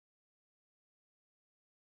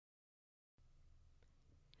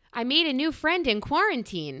I made a new friend in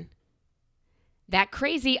quarantine. That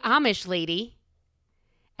crazy Amish lady.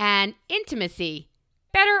 And intimacy.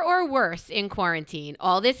 Better or worse in quarantine?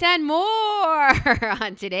 All this and more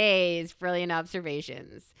on today's Brilliant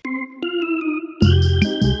Observations.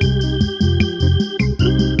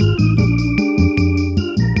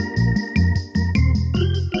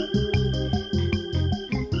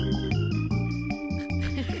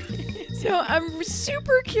 So I'm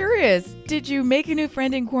super curious. Did you make a new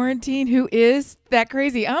friend in quarantine who is that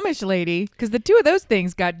crazy Amish lady? Because the two of those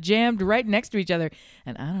things got jammed right next to each other.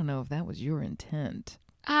 And I don't know if that was your intent.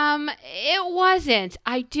 It wasn't.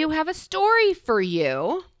 I do have a story for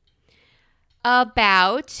you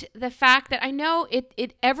about the fact that I know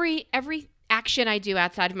every action I do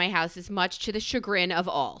outside of my house is much to the chagrin of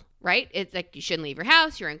all, right? It's like you shouldn't leave your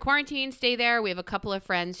house. You're in quarantine. Stay there. We have a couple of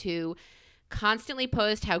friends who constantly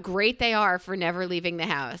post how great they are for never leaving the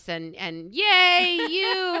house, and yay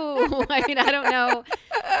you. I mean, I don't know.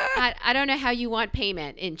 I don't know how you want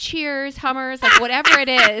payment in Cheers, Hummers, like whatever it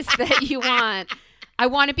is that you want. I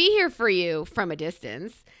want to be here for you from a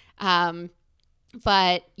distance.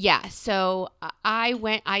 But yeah, so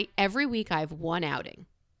every week I have one outing.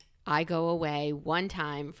 I go away one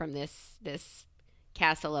time from this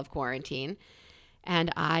castle of quarantine.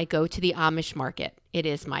 And I go to the Amish market. It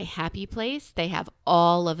is my happy place. They have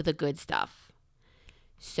all of the good stuff.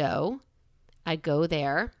 So I go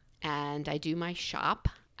there and I do my shop.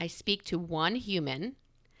 I speak to one human,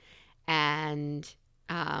 and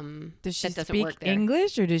does she that doesn't speak work there.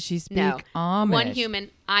 English or does she speak No. Amish? One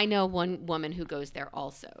human. I know one woman who goes there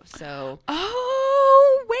also. So wait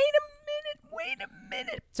a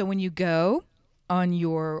minute. So when you go on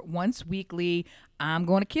your once weekly, I'm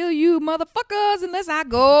going to kill you motherfuckers unless I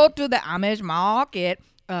go to the Amish market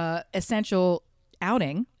essential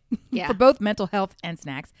outing for both mental health and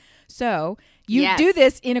snacks. So you do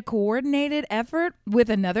this in a coordinated effort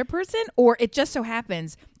with another person, or it just so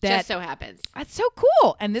happens that... Just so happens. That's so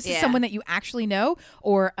cool. And this is someone that you actually know,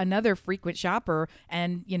 or another frequent shopper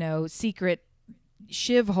and, secret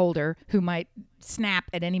shiv holder who might snap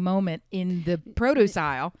at any moment in the produce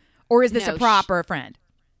aisle. Or is this a proper friend?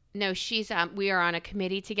 No, she's we are on a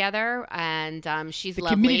committee together, and she's the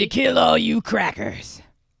lovely. Committee to kill all you crackers.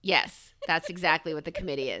 Yes, that's exactly what the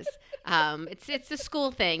committee is. It's a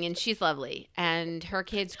school thing, and she's lovely. And her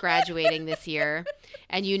kid's graduating this year,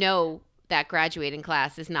 and that graduating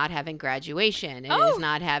class is not having graduation. And is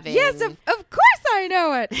not having... Yes, of course I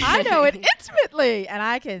know it. I know it intimately, and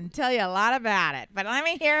I can tell you a lot about it. But let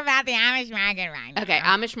me hear about the Amish market right now. Okay,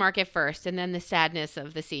 Amish market first, and then the sadness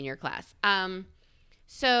of the senior class.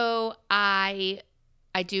 So I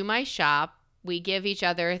do my shop. We give each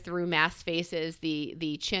other through masked faces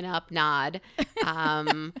the chin up nod,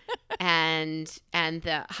 and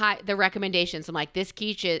the recommendations. I'm like, this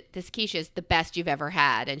quiche is the best you've ever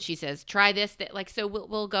had, and she says, try this. So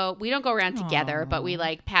we'll go. We don't go around together, but we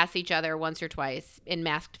like pass each other once or twice in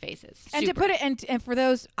masked faces. And to put it, and for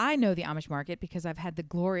those, I know the Amish market because I've had the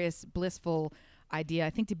glorious, blissful idea,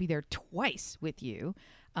 I think, to be there twice with you.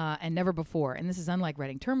 And never before. And this is unlike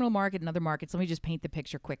Reading Terminal Market and other markets. Let me just paint the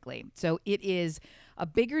picture quickly. So it is a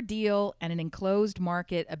bigger deal and an enclosed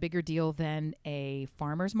market, a bigger deal than a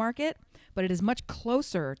farmer's market, but it is much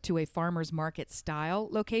closer to a farmer's market style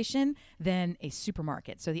location than a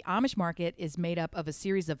supermarket. So the Amish market is made up of a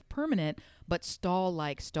series of permanent but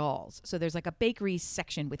stall-like stalls. So there's like a bakery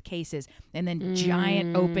section with cases and then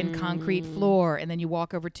giant open concrete floor. And then you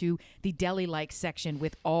walk over to the deli-like section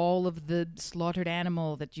with all of the slaughtered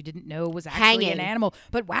animal that you didn't know was actually an animal.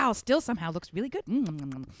 But wow, still somehow looks really good.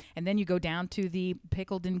 And then you go down to the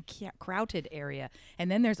pickled and krauted area.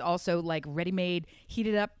 And then there's also like ready-made,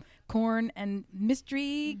 heated up corn and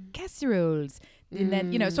mystery casseroles. And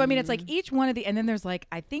then, so I mean, it's like each one of the, and then there's like,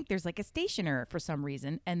 I think there's like a stationer for some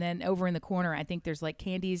reason. And then over in the corner, I think there's like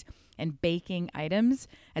candies and baking items,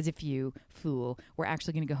 as if you fool, we're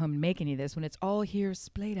actually going to go home and make any of this when it's all here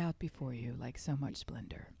splayed out before you like so much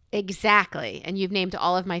splendor. Exactly. And you've named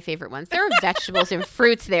all of my favorite ones. There are vegetables and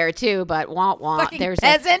fruits there too, but There's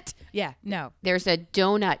peasant. There's a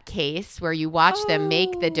donut case where you watch them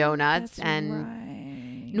make the donuts.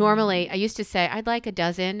 Normally, I used to say, I'd like a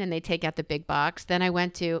dozen, and they take out the big box. Then I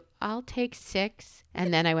went to, I'll take 6.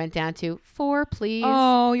 And then I went down to 4, please.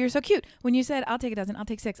 Oh, you're so cute. When you said, I'll take a dozen, I'll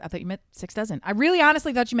take 6, I thought you meant 6 dozen. I really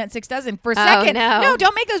honestly thought you meant 6 dozen for a second. No,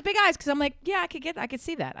 don't make those big eyes, because I'm like, yeah, I could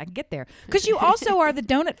see that. I can get there. Because you also are the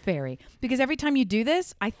donut fairy. Because every time you do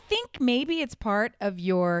this, I think maybe it's part of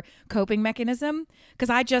your coping mechanism. Because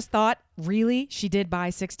I just thought, really? She did buy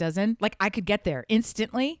 6 dozen? Like, I could get there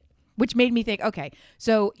instantly. which made me think, okay,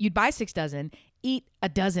 so you'd buy 6 dozen, eat a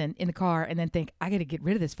dozen in the car, and then think, I got to get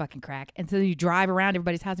rid of this fucking crack. And so you drive around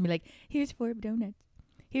everybody's house and be like, here's 4 donuts.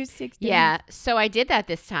 Here's 6 donuts. Yeah, so I did that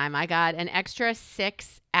this time. I got an extra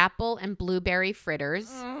 6 apple and blueberry fritters.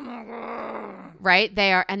 Oh my God. Right?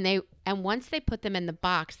 And once they put them in the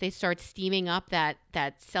box, they start steaming up that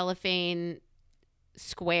cellophane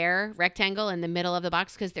square rectangle in the middle of the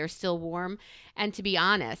box because they're still warm. And to be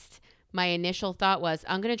honest, my initial thought was,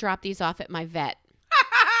 I'm going to drop these off at my vet.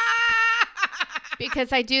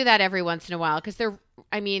 Because I do that every once in a while. Because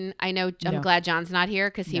I know I'm glad John's not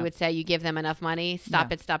here because he would say you give them enough money.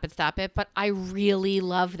 Stop it. But I really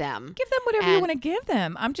love them. Give them whatever you want to give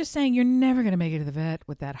them. I'm just saying you're never going to make it to the vet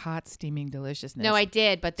with that hot, steaming deliciousness. No, I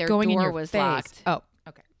did, but their door was locked. Oh,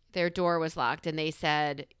 okay. Their door was locked and they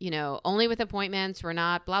said, only with appointments. We're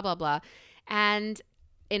not blah, blah, blah. And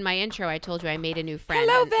in my intro, I told you I made a new friend.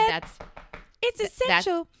 Hello, vet. It's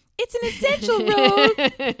essential. It's an essential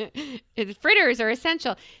role. Fritters are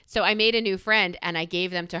essential. So I made a new friend and I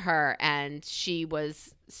gave them to her and she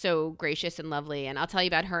was so gracious and lovely. And I'll tell you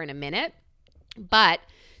about her in a minute. But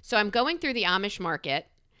so I'm going through the Amish market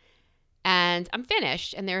and I'm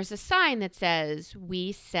finished. And there's a sign that says,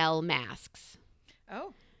 we sell masks.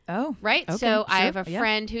 Oh. Right. Okay, so I sure, have a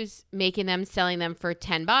friend who's making them, selling them for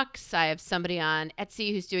 $10. I have somebody on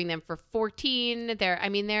Etsy who's doing them for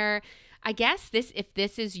 $14. I guess if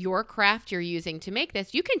this is your craft you're using to make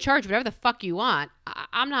this, you can charge whatever the fuck you want.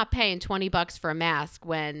 I'm not paying $20 for a mask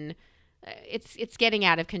when it's getting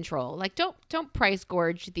out of control. Like don't price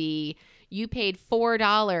gorge you paid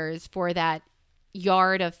 $4 for that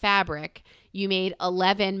yard of fabric. You made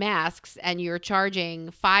 11 masks and you're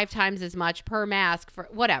charging 5 times as much per mask for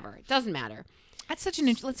whatever. It doesn't matter. That's such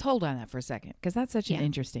let's hold on that for a second because that's such an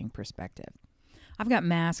interesting perspective. I've got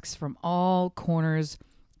masks from all corners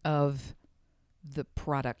of the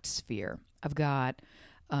product sphere. I've got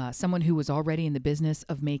someone who was already in the business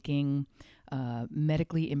of making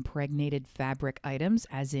medically impregnated fabric items,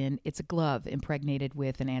 as in it's a glove impregnated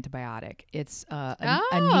with an antibiotic. It's a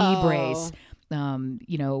knee brace,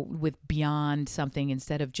 with beyond something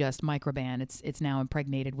instead of just Microban. It's now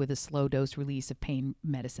impregnated with a slow dose release of pain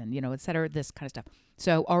medicine, et cetera, this kind of stuff.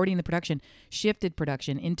 So already in the production, shifted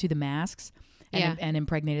production into the masks and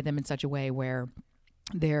impregnated them in such a way where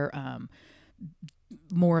they're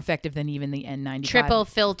more effective than even the N95. Triple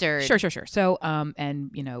filtered. Sure. So,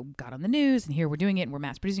 got on the news and here we're doing it and we're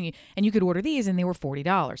mass producing it. And you could order these and they were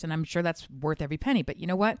 $40. And I'm sure that's worth every penny. But you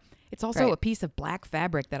know what? It's also a piece of black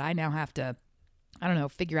fabric that I now have to,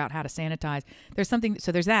 figure out how to sanitize.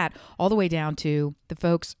 There's that all the way down to the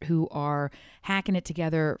folks who are hacking it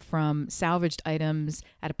together from salvaged items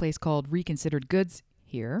at a place called Reconsidered Goods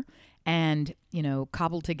here. And,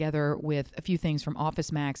 cobbled together with a few things from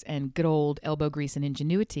Office Max and good old elbow grease and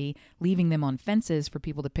ingenuity, leaving them on fences for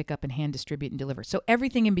people to pick up and hand distribute and deliver. So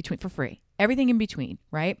everything in between for free, everything in between,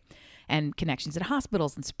 right? And connections at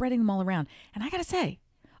hospitals and spreading them all around. And I got to say,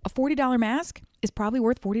 a $40 mask is probably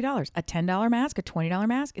worth $40. A $10 mask, a $20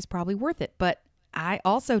 mask is probably worth it. But I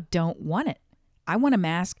also don't want it. I want a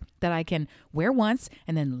mask that I can wear once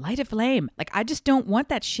and then light a flame. Like, I just don't want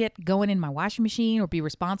that shit going in my washing machine or be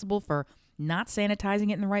responsible for not sanitizing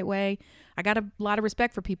it in the right way. I got a lot of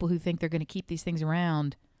respect for people who think they're going to keep these things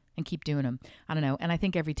around and keep doing them. I don't know. And I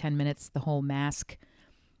think every 10 minutes, the whole mask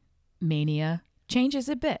mania changes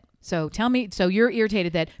a bit. So tell me, so you're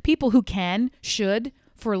irritated that people who should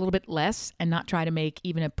for a little bit less and not try to make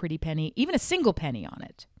even a pretty penny, even a single penny on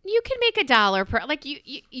it. You can make $1 per, like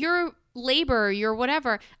your labor, your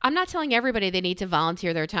whatever. I'm not telling everybody they need to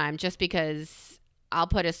volunteer their time just because I'll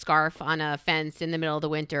put a scarf on a fence in the middle of the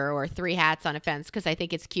winter or 3 hats on a fence because I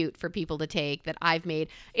think it's cute for people to take that I've made.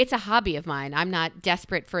 It's a hobby of mine. I'm not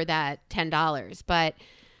desperate for that $10, but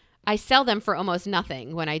I sell them for almost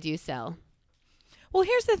nothing when I do sell. Well,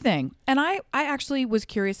 here's the thing. And I actually was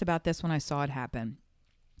curious about this when I saw it happen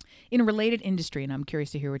in a related industry, and I'm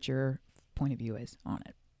curious to hear what your point of view is on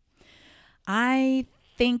it. I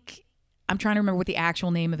think, I'm trying to remember what the actual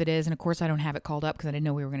name of it is, and of course I don't have it called up because I didn't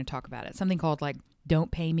know we were going to talk about it. Something called like Don't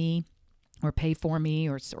Pay Me or Pay For Me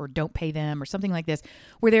or Don't Pay Them or something like this,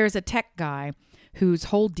 where there's a tech guy whose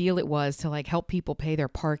whole deal it was to like help people pay their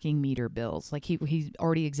parking meter bills. Like he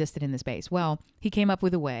already existed in the space. Well, he came up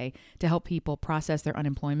with a way to help people process their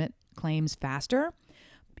unemployment claims faster.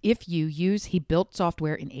 He built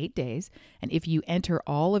software in 8 days, and if you enter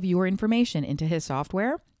all of your information into his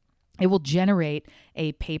software, it will generate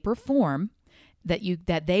a paper form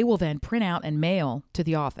that they will then print out and mail to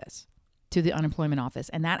the office. to the unemployment office.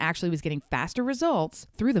 And that actually was getting faster results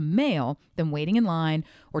through the mail than waiting in line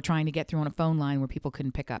or trying to get through on a phone line where people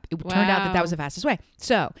couldn't pick up. It turned out that was the fastest way.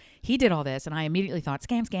 So he did all this, and I immediately thought,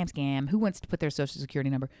 scam, scam, scam. Who wants to put their social security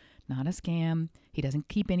number? Not a scam. He doesn't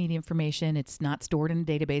keep any of the information. It's not stored in a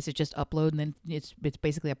database. It's just upload, and then it's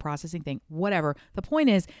basically a processing thing. Whatever. The point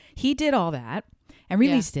is, he did all that and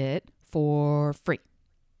released it for free.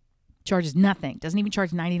 Charges nothing. Doesn't even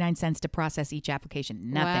charge 99 cents to process each application.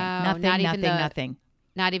 Nothing. Wow. Nothing.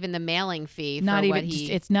 Not even the mailing fee.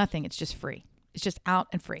 It's nothing. It's just free. It's just out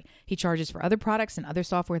and free. He charges for other products and other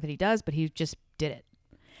software that he does, but he just did it.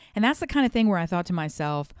 And that's the kind of thing where I thought to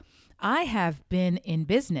myself, I have been in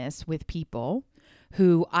business with people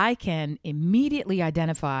who I can immediately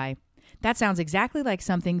identify. That sounds exactly like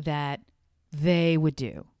something that they would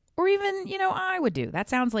do. Or even, I would do. That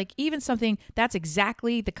sounds like even something that's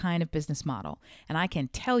exactly the kind of business model. And I can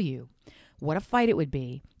tell you what a fight it would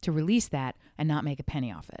be to release that and not make a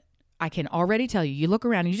penny off it. I can already tell you, you look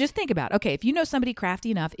around and you just think about, okay, if you know somebody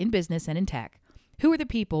crafty enough in business and in tech, who are the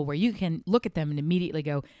people where you can look at them and immediately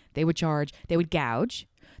go, they would gouge,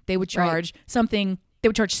 they would charge something,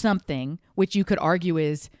 which you could argue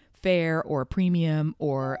is fair or a premium,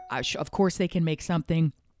 or of course they can make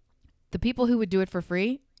something. The people who would do it for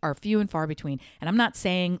free are few and far between. And I'm not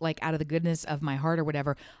saying like out of the goodness of my heart or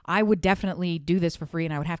whatever. I would definitely do this for free,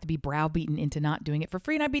 and I would have to be browbeaten into not doing it for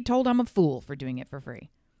free. And I'd be told I'm a fool for doing it for free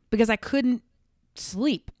because I couldn't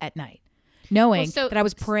sleep at night knowing that I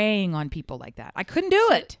was preying on people like that. I couldn't do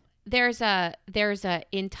it. There's a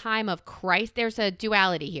in time of crisis, there's a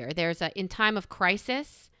duality here. There's a in time of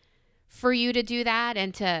crisis for you to do that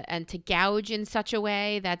and to gouge in such a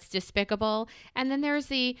way that's despicable. And then there's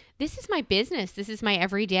this is my business. This is my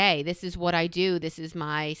everyday. This is what I do. This is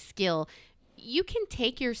my skill. You can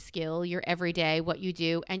take your skill, your everyday, what you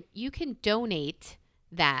do, and you can donate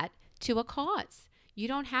that to a cause. You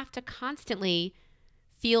don't have to constantly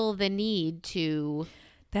feel the need to.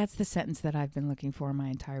 That's the sentence that I've been looking for my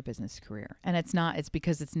entire business career. And it's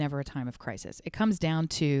because it's never a time of crisis. It comes down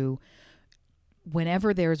to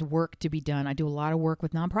whenever there's work to be done. I do a lot of work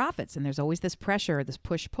with nonprofits, and there's always this pressure, this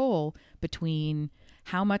push-pull between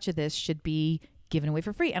how much of this should be given away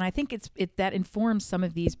for free. And I think that informs some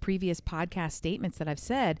of these previous podcast statements that I've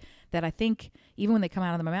said, that I think even when they come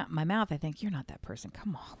out of my mouth, I think, you're not that person.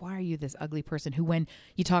 Come on. Why are you this ugly person who, when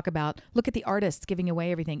you talk about, look at the artists giving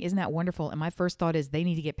away everything, isn't that wonderful? And my first thought is they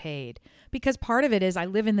need to get paid, because part of it is I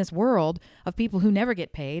live in this world of people who never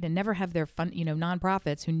get paid and never have their fun,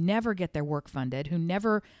 nonprofits who never get their work funded, who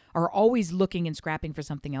never are always looking and scrapping for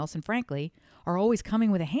something else. And frankly, are always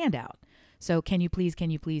coming with a handout. So can you please,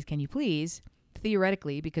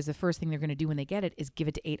 theoretically, because the first thing they're going to do when they get it is give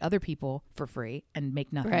it to 8 other people for free and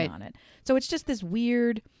make nothing on it. So it's just this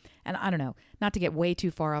weird, and I don't know, not to get way too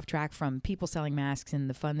far off track from people selling masks and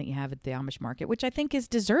the fun that you have at the Amish market, which I think is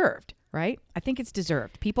deserved, right? I think it's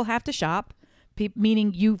deserved. People have to shop,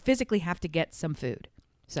 meaning you physically have to get some food.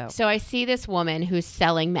 So I see this woman who's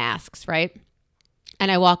selling masks, right? And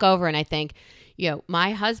I walk over and I think,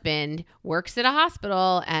 my husband works at a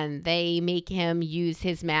hospital and they make him use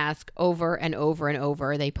his mask over and over and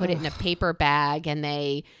over. They put it in a paper bag, and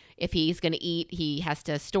if he's going to eat, he has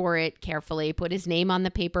to store it carefully, put his name on the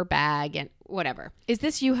paper bag and whatever. Is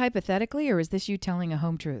this you hypothetically, or is this you telling a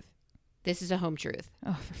home truth? This is a home truth.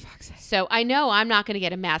 Oh, for fuck's sake. So I know I'm not going to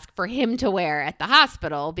get a mask for him to wear at the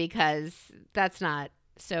hospital, because that's not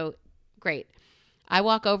so great. I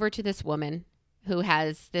walk over to this woman who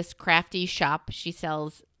has this crafty shop. She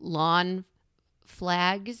sells lawn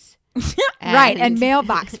flags. Right, and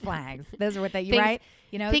mailbox flags. Those are what they, right?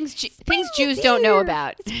 Things Jews don't know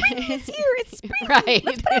about. Spring is here. It's spring. Right.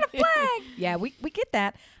 Let's put out a flag. Yeah, we get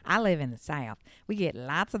that. I live in the South. We get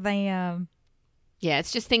lots of them. Yeah,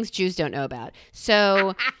 it's just things Jews don't know about.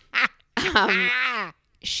 So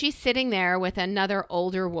she's sitting there with another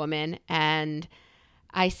older woman, and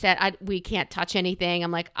I said, we can't touch anything.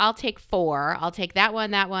 I'm like, I'll take 4. I'll take that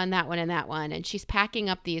one, that one, that one, and that one. And she's packing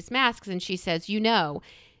up these masks, and she says,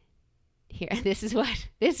 here, this is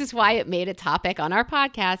why it made a topic on our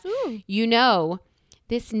podcast. Ooh.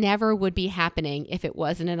 This never would be happening if it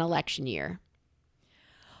wasn't an election year.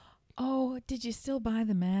 Oh, did you still buy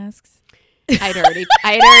the masks? I had already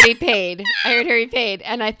paid.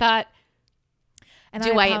 And I thought,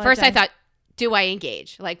 do I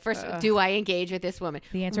engage? Do I engage with this woman?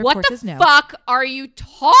 The answer, of course, is no. What the fuck are you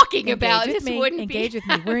talking about? This wouldn't engage with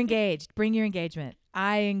me. We're engaged. Bring your engagement.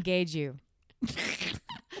 I engage you.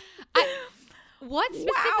 What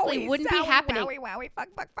specifically wouldn't be happening? Wowie, fuck.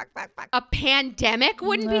 A pandemic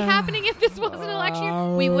wouldn't be happening if this was an election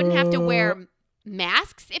year. We wouldn't have to wear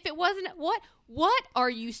masks if it wasn't. What are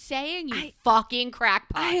you saying, you fucking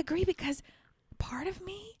crackpot? I agree, because part of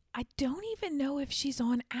me, I don't even know if she's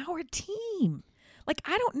on our team. Like,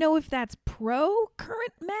 I don't know if that's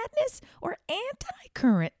pro-current madness or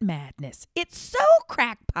anti-current madness. It's so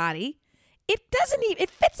crackpotty. It doesn't even, it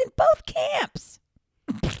fits in both camps.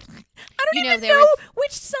 I don't even know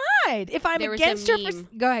which side. If I'm against her,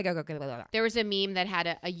 go ahead, go. There was a meme that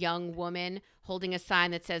had a young woman holding a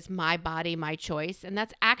sign that says "My body, my choice," and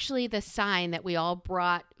that's actually the sign that we all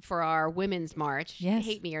brought for our women's march. Yes.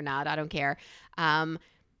 Hate me or not, I don't care.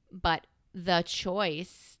 But the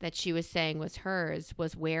choice that she was saying was hers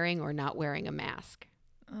was wearing or not wearing a mask.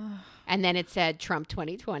 And then it said Trump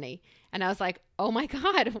 2020, and I was like, "Oh my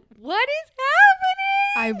God, what is happening?"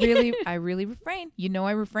 I really refrain.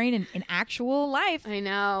 I refrain in actual life. I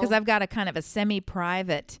know. Because I've got a kind of a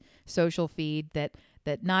semi-private social feed that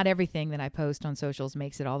not everything that I post on socials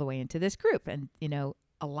makes it all the way into this group. And,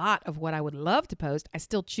 a lot of what I would love to post, I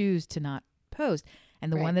still choose to not post.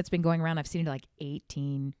 And the one that's been going around, I've seen it like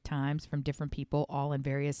 18 times from different people, all in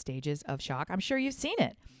various stages of shock. I'm sure you've seen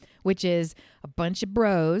it, which is a bunch of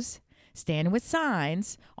bros standing with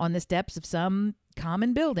signs on the steps of some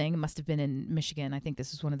common building. It must have been in Michigan. I think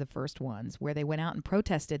this was one of the first ones where they went out and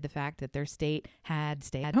protested the fact that their state had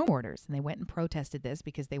stay-at-home orders. And they went and protested this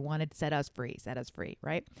because they wanted set us free,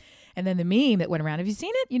 right? And then the meme that went around, have you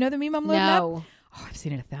seen it? You know the meme I'm loading up? Oh, I've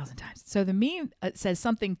seen it 1,000 times. So the meme says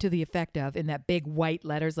something to the effect of, in that big white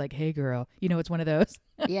letters, like, "Hey, girl." It's one of those.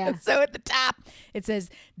 Yeah. So at the top, it says,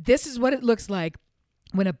 "This is what it looks like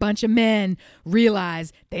when a bunch of men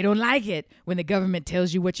realize they don't like it when the government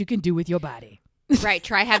tells you what you can do with your body." Right.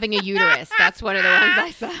 Try having a uterus. That's one of the ones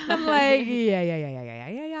I saw. I'm like,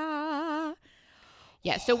 yeah.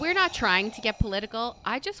 Yeah. So we're not trying to get political.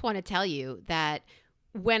 I just want to tell you that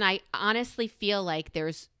when I honestly feel like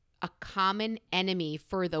there's a common enemy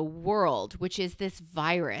for the world, which is this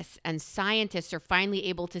virus, and scientists are finally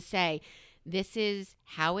able to say, this is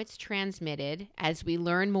how it's transmitted. As we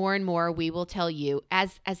learn more and more, we will tell you,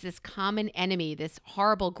 as this common enemy, this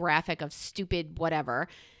horrible graphic of stupid whatever,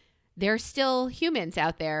 there's still humans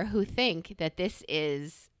out there who think that this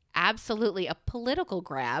is absolutely a political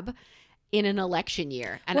grab in an election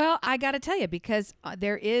year. And well, I got to tell you, because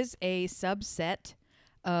there is a subset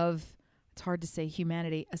of, it's hard to say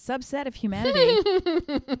humanity, a subset of humanity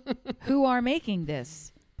who are making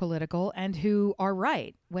this political and who are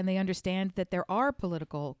right when they understand that there are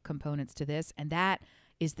political components to this, and that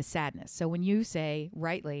is the sadness. So when you say,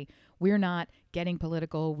 rightly, we're not getting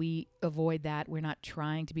political, we avoid that, we're not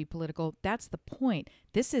trying to be political, that's the point.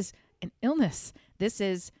 This is an illness. This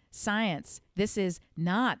is science. This is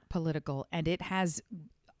not political, and it has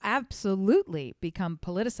absolutely become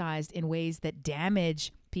politicized in ways that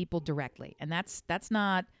damage people directly. And that's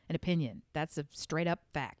not an opinion. That's a straight up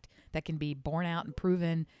fact that can be borne out and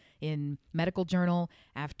proven in medical journal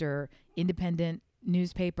after independent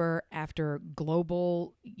newspaper, after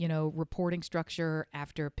global, reporting structure,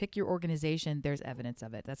 after pick your organization. There's evidence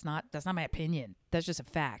of it. That's not my opinion. That's just a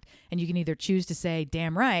fact. And you can either choose to say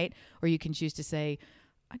damn right, or you can choose to say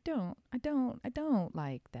I don't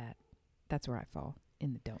like that. That's where I fall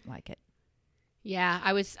in the don't like it. Yeah,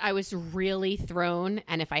 I was really thrown,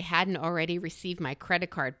 and if I hadn't already received my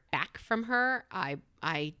credit card back from her,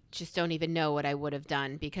 I just don't even know what I would have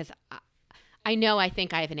done, because I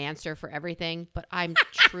think I have an answer for everything, but I'm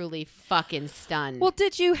truly fucking stunned. Well,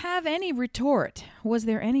 did you have any retort? Was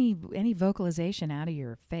there any vocalization out of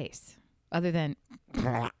your face other than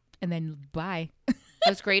and then bye? I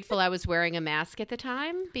was grateful I was wearing a mask at the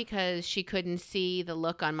time because she couldn't see the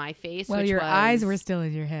look on my face. Well, your eyes were still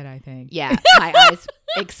in your head, I think. Yeah, my eyes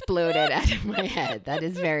exploded out of my head. That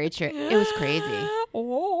is very true. It was crazy.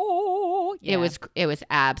 Oh, yeah. It was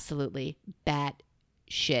absolutely bat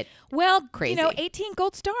shit. Well, crazy. 18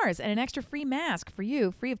 gold stars and an extra free mask for you,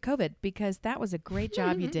 free of COVID, because that was a great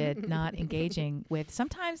job you did not engaging with.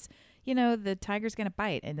 Sometimes, the tiger's going to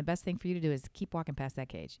bite, and the best thing for you to do is keep walking past that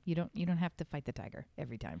cage. You don't have to fight the tiger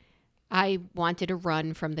every time. I wanted to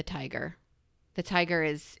run from the tiger. The tiger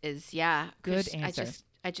is yeah. Good answer.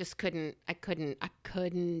 I just couldn't. I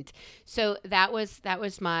couldn't. So that was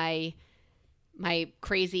my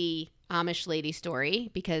crazy Amish lady story,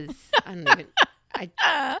 because I don't even. I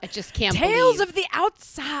just can't Tales believe. of the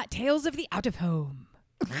outside, tales of the out of home.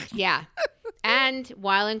 Yeah. And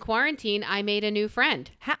while in quarantine, I made a new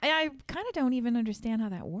friend. I kind of don't even understand how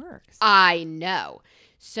that works. I know.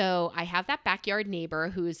 So I have that backyard neighbor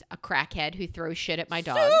who's a crackhead who throws shit at my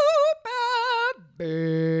dog. Super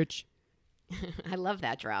bitch. I love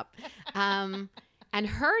that drop. And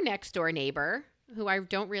her next door neighbor, who I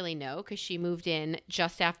don't really know because she moved in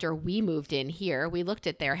just after we moved in here. We looked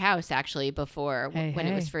at their house actually before when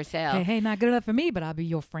it was for sale. Hey, not good enough for me, but I'll be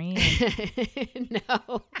your friend.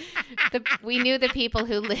 No, we knew the people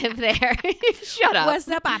who live there. Shut up. What's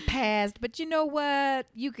up? I passed, but you know what?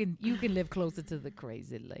 You can live closer to the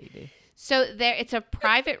crazy lady. So it's a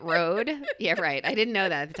private road. Yeah, right. I didn't know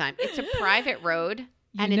that at the time. It's a private road,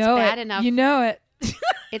 and it's bad enough. You know it.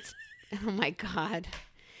 It's oh my God.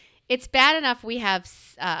 It's bad enough we have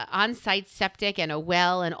on-site septic and a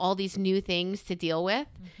well and all these new things to deal with.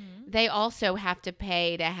 Mm-hmm. They also have to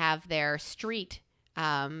pay to have their street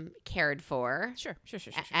cared for. Sure.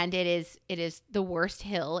 And it is the worst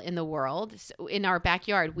hill in the world. So in our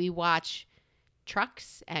backyard, we watch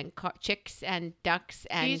trucks and chicks and ducks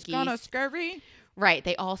and geese. Gonna scurry. Right.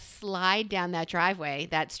 They all slide down that driveway,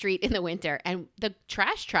 that street in the winter. And the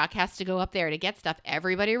trash truck has to go up there to get stuff.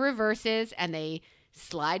 Everybody reverses and they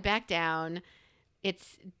slide back down.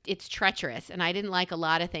 It's treacherous. And I didn't like a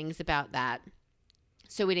lot of things about that.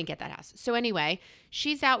 So we didn't get that house. So anyway,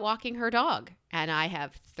 she's out walking her dog. And I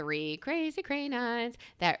have 3 crazy canines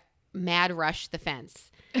that mad rush the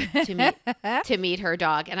fence to meet her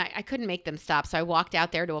dog. And I couldn't make them stop. So I walked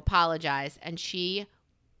out there to apologize. And she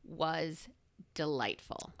was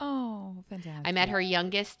delightful. Oh, fantastic. I met her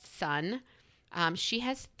youngest son. She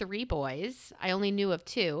has 3 boys. I only knew of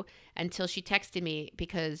 2 until she texted me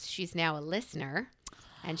because she's now a listener.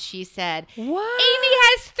 And she said, what? Amy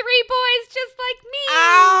has 3 boys just like me.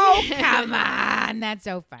 Oh, come on. That's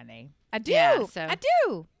so funny. I do. Yeah, I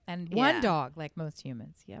do. And one dog, like most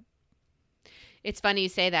humans. Yep. It's funny you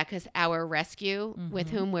say that because our rescue, with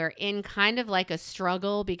whom we're in kind of like a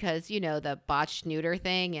struggle because, you know, the botched neuter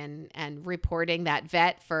thing and reporting that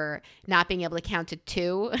vet for not being able to count to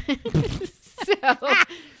 2. So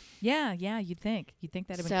Yeah, you'd think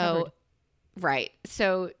that had been covered. Right.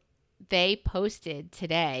 So they posted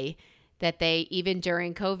today that they, even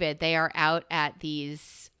during COVID, they are out at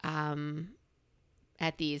these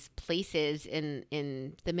places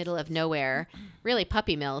in the middle of nowhere, really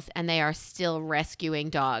puppy mills, and they are still rescuing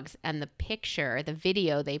dogs. And the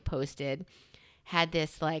video they posted had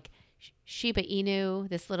this like Shiba Inu,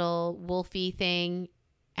 this little wolfy thing,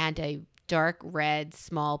 and a dark red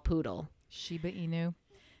small poodle. Shiba Inu?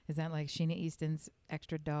 Is that like Sheena Easton's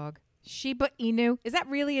extra dog? Shiba Inu? Is that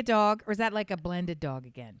really a dog, or is that like a blended dog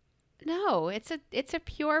again? No, it's a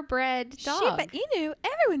purebred dog. Shiba Inu.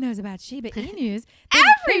 Everyone knows about Shiba Inus.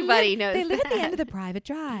 Everybody knows. They live at the end of the private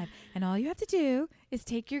drive, and all you have to do is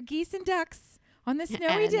take your geese and ducks on the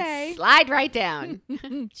snowy day. Slide right down.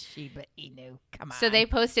 Shiba Inu. Come on. So they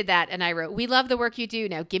posted that, and I wrote, "We love the work you do.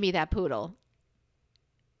 Now give me that poodle."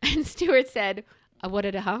 And Stuart said, "What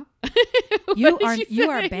did huh?" You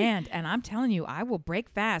are banned, and I'm telling you, I will break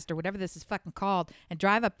fast or whatever this is fucking called, and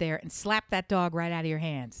drive up there and slap that dog right out of your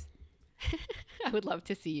hands. I would love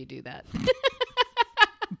to see you do that.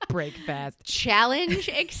 Break fast. Challenge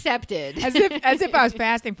accepted. As if I was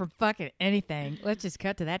fasting from fucking anything. Let's just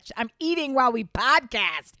cut to that. I'm eating while we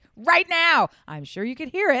podcast right now. I'm sure you could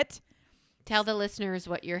hear it. Tell the listeners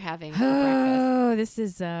what you're having for breakfast. Oh, this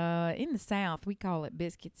is in the South. We call it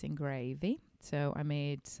biscuits and gravy. So I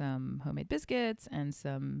made some homemade biscuits and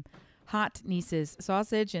some hot Niece's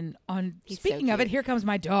sausage. And speaking of it, here comes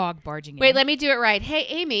my dog barging in. Wait, let me do it right. Hey,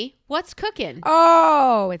 Amy, what's cooking?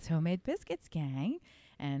 Oh, it's homemade biscuits, gang.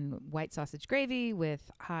 And white sausage gravy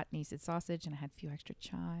with hot Niece's sausage. And I had a few extra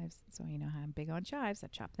chives. So you know how I'm big on chives. I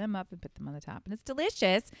chop them up and put them on the top. And it's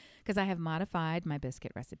delicious because I have modified my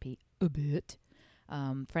biscuit recipe a bit.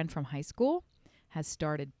 Friend from high school has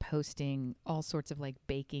started posting all sorts of like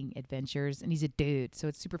baking adventures. And he's a dude. So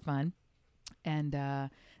it's super fun. And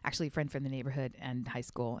actually a friend from the neighborhood and high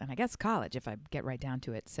school. And I guess college if I get right down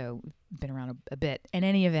to it. So been around a bit. In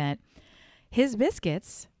any event, his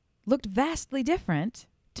biscuits looked vastly different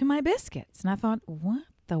to my biscuits. And I thought, what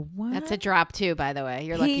the what? That's a drop too, by the way.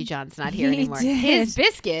 You're lucky John's not here anymore. Did. His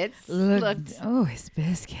biscuits looked his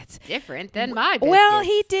biscuits different than my biscuits. Well,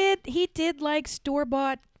 he did like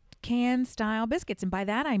store-bought can style biscuits, and by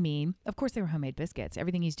that I mean, of course, they were homemade biscuits.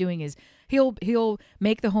 Everything he's doing is he'll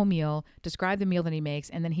make the whole meal, describe the meal that he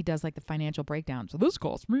makes, and then he does like the financial breakdown. So this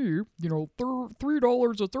cost me,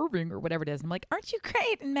 $3 a serving or whatever it is. And I'm like, aren't you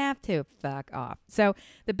great in math too? Fuck off. So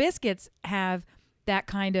the biscuits have that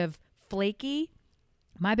kind of flaky.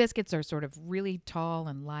 My biscuits are sort of really tall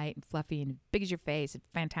and light and fluffy and big as your face. It's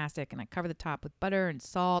fantastic. And I cover the top with butter and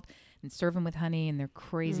salt and serve them with honey. And they're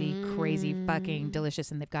crazy, crazy fucking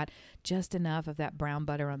delicious. And they've got just enough of that brown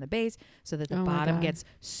butter on the base so that the bottom gets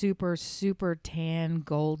super, super tan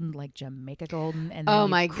golden, like Jamaica golden. And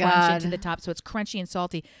then crunch it to the top. So it's crunchy and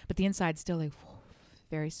salty, but the inside's still like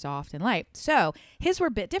very soft and light. So his were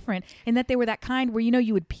a bit different in that they were that kind where,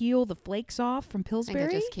 you would peel the flakes off from I think Pillsbury.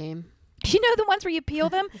 it just came. You know the ones where you peel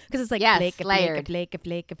them? Because it's like Yes, flake, a layered. flake, a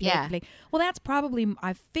flake, a flake, a flake, Yeah. a flake. Well, that's probably,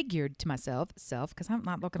 I figured to myself, because I'm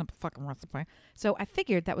not looking up a fucking recipe. So I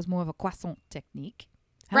figured that was more of a croissant technique.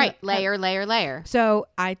 Right. How- Layer, layer, layer. So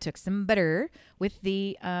I took some butter with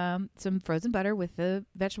the, some frozen butter with the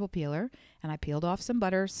vegetable peeler, and I peeled off some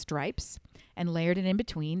butter stripes and layered it in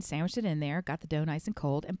between, sandwiched it in there, got the dough nice and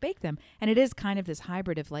cold, and baked them. And it is kind of this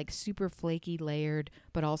hybrid of like super flaky layered,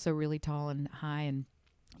 but also really tall and high. And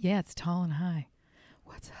yeah, it's tall and high.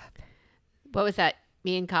 What's up? What was that?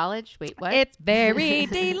 Me in college? Wait, what? It's very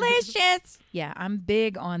delicious. Yeah, I'm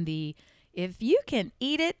big on the, if you can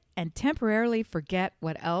eat it and temporarily forget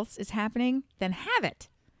what else is happening, then have it.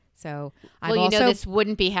 So well, you know this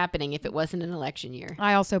wouldn't be happening if it wasn't an election year.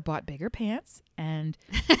 I also bought bigger pants, and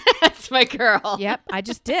That's my girl. yep, I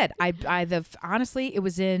just did. Honestly, it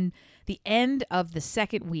was in the end of the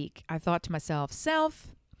second week. I thought to myself,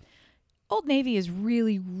 Old Navy is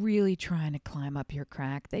really, really trying to climb up your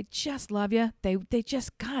crack. They just love you. They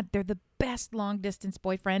just, God, they're the best long distance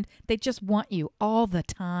boyfriend. They just want you all the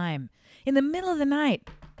time. In the middle of the night,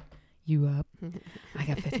 you up? I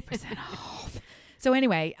got 50% off. So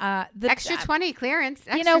anyway, the Extra 20 clearance.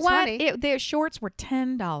 Extra you know what? 20. Their shorts were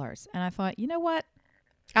 $10, and I thought, you know what?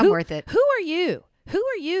 I'm Who- worth it. Who are you? Who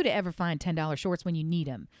are you to ever find $10 shorts when you need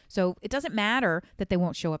them? So it doesn't matter that they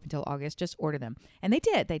won't show up until August. Just order them. And they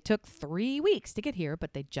did. They took 3 weeks to get here,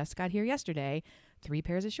 but they just got here yesterday. 3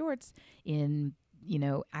 pairs of shorts in,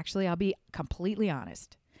 actually, I'll be completely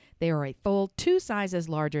honest. They are a full 2 sizes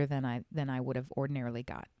larger than I would have ordinarily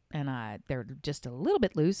got. And they're just a little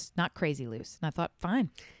bit loose, not crazy loose. And I thought,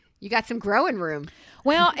 fine. You got some growing room.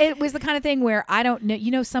 Well, it was the kind of thing where I don't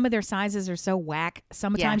know. Some of their sizes are so whack.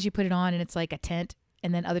 Sometimes you put it on and it's like a tent.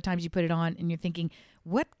 And then other times you put it on and you're thinking,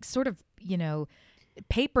 what sort of,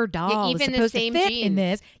 paper doll is even the supposed to same fit in jeans.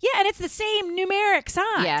 this? Yeah, and it's the same numeric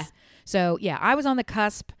size. Yeah. So, yeah, I was on the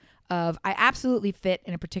cusp of, I absolutely fit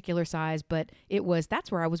in a particular size, but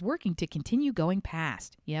that's where I was working to continue going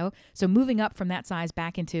past, So moving up from that size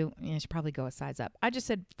back into, I should probably go a size up. I just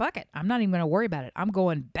said, fuck it. I'm not even going to worry about it. I'm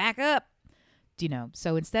going back up,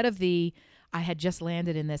 So instead of I had just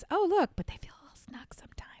landed in this, oh, look, but they feel a little snug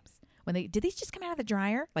sometimes. Did these just come out of the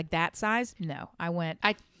dryer? Like that size? No,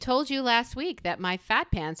 I told you last week that my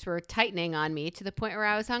fat pants were tightening on me to the point where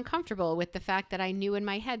I was uncomfortable with the fact that I knew in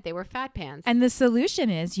my head they were fat pants. And the solution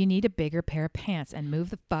is you need a bigger pair of pants and move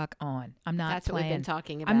the fuck on. I'm not That's playing. what we've been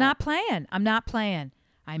talking about. I'm not playing.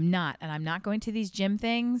 I'm not. And I'm not going to these gym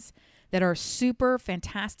things that are super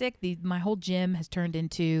fantastic. My whole gym has turned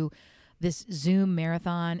into this Zoom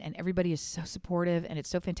marathon, and everybody is so supportive, and it's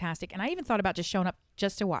so fantastic. And I even thought about just showing up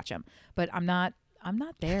just to watch them, but I'm not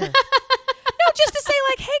there. No, just to say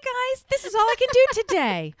like, hey guys, this is all I can do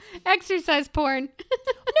today. Exercise porn.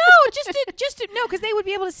 No, just to no, because they would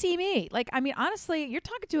be able to see me. Like, I mean, honestly, you're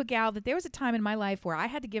talking to a gal that there was a time in my life where I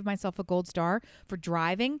had to give myself a gold star for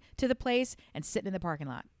driving to the place and sitting in the parking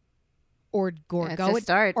lot. Or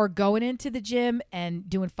going into the gym and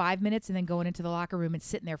doing 5 minutes and then going into the locker room and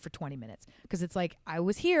sitting there for 20 minutes. Because it's like, I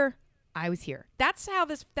was here. That's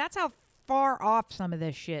how far off some of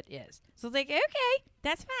this shit is. So it's like, okay,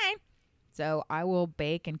 that's fine. So I will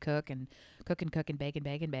bake and cook and cook and cook and bake and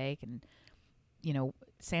bake and bake and,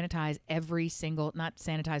 sanitize every single, not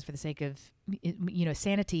sanitize for the sake of,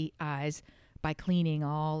 sanitize by cleaning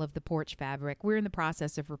all of the porch fabric. We're in the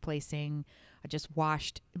process of replacing, I just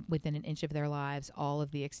washed within an inch of their lives all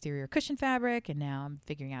of the exterior cushion fabric, and now I'm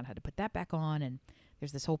figuring out how to put that back on. And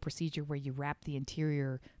there's this whole procedure where you wrap the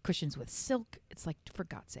interior cushions with silk. It's like, for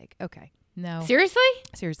God's sake. Okay. No.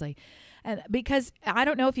 Seriously? And because I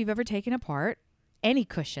don't know if you've ever taken apart any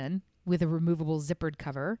cushion with a removable zippered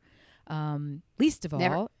cover. Least of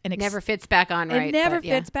all, never fits back on right. It never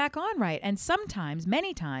fits back on right. And sometimes,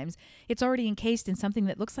 many times, it's already encased in something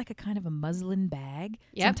that looks like a kind of a muslin bag,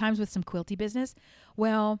 sometimes with some quilty business.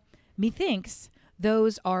 Well, methinks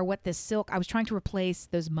those are what this silk, I was trying to replace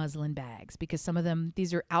those muslin bags because some of them,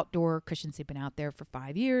 these are outdoor cushions. They've been out there for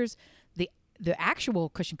 5 years. The actual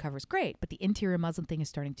cushion cover is great, but the interior muslin thing is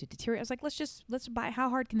starting to deteriorate. I was like, let's buy, how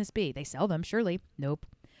hard can this be? They sell them, surely. Nope.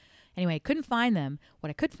 Anyway, couldn't find them.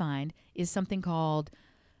 What I could find is something called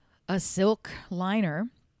a silk liner,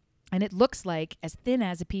 and it looks like as thin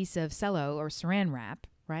as a piece of cello or saran wrap,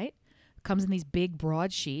 right? It comes in these big,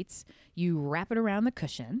 broad sheets. You wrap it around the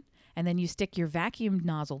cushion, and then you stick your vacuum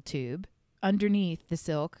nozzle tube underneath the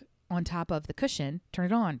silk on top of the cushion, turn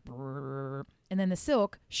it on, and then the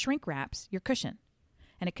silk shrink wraps your cushion,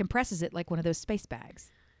 and it compresses it like one of those space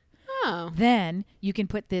bags. Oh. Then you can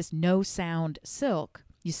put this no sound silk.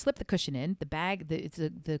 You slip the cushion in. The bag,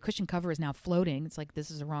 the cushion cover is now floating. It's like,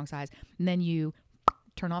 this is the wrong size. And then you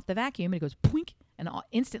turn off the vacuum and it goes poink, and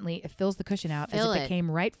instantly it fills the cushion out as if it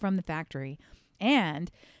came right from the factory.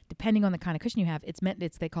 And depending on the kind of cushion you have,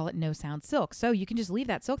 they call it no sound silk. So you can just leave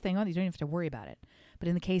that silk thing on. You don't even have to worry about it. But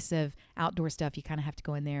in the case of outdoor stuff, you kind of have to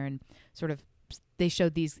go in there and sort of, they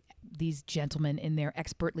showed these gentlemen in there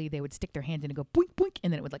expertly. They would stick their hand in and go boink, boink,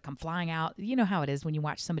 and then it would like come flying out. You know how it is when you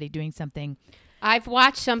watch somebody doing something. I've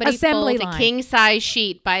watched somebody Assembly fold line. a king-size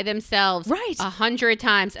sheet by themselves Right. 100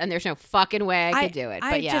 times, and there's no fucking way I could do it.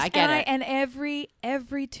 But I get it. And every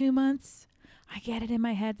 2 months, I get it in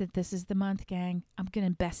my head that this is the month, gang. I'm going to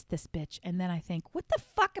invest this bitch. And then I think, what the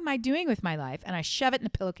fuck am I doing with my life? And I shove it in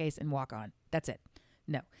a pillowcase and walk on. That's it.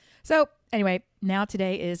 No. So anyway, now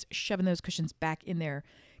today is shoving those cushions back in their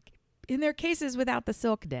cases without the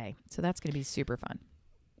silk day. So that's going to be super fun.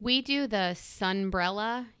 We do the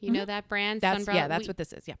Sunbrella. You know that brand? That's Sunbrella? that's what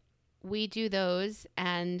this is. Yeah. We do those,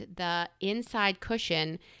 and the inside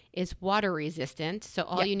cushion is water resistant. So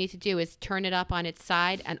all you need to do is turn it up on its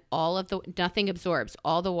side, and nothing absorbs.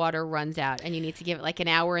 All the water runs out, and you need to give it like an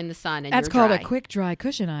hour in the sun, and That's you're called dry. a quick dry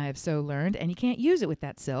cushion, I have so learned. And you can't use it with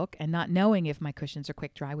that silk, and not knowing if my cushions are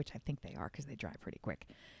quick dry, which I think they are because they dry pretty quick.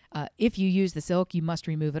 If you use the silk, you must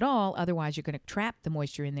remove it all. Otherwise, you're going to trap the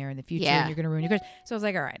moisture in there in the future, and you're going to ruin your cushion. So I was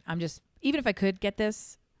like, all right, even if I could get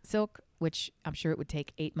this silk, which I'm sure it would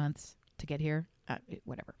take 8 months to get here,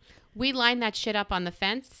 whatever. We line that shit up on the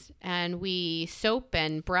fence, and we soap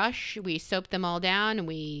and brush. We soap them all down, and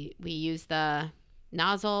we use the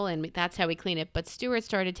nozzle, and that's how we clean it. But Stuart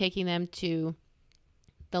started taking them to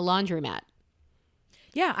the laundromat.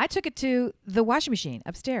 Yeah, I took it to the washing machine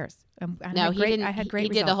upstairs. He didn't. I had great He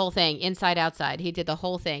results. did the whole thing, inside, outside. He did the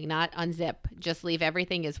whole thing, not unzip. Just leave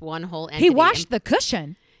everything as one whole entity. He washed the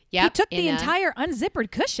cushion. Yep, He took the entire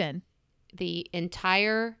unzippered cushion. The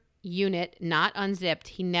entire unit, not unzipped.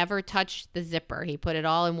 He never touched the zipper. He put it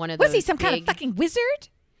all in one of those. Was he some kind of fucking wizard?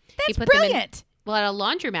 That's put them in- brilliant. Well, at a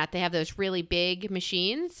laundromat, they have those really big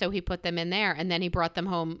machines, so he put them in there, and then he brought them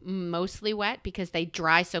home mostly wet because they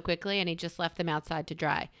dry so quickly, and he just left them outside to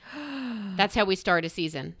dry. That's how we start a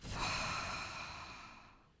season.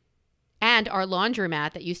 And our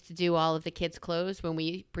laundromat that used to do all of the kids' clothes when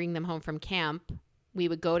we bring them home from camp, we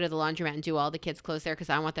would go to the laundromat and do all the kids' clothes there because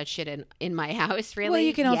I want that shit in my house, really. Well,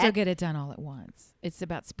 you can also get it done all at once. It's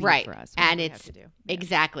about speed for us. And it's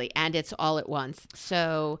exactly, and it's all at once.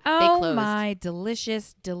 So they oh closed. My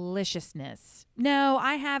delicious deliciousness. No,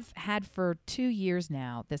 I have had for 2 years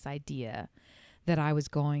now this idea that I was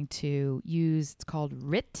going to use. It's called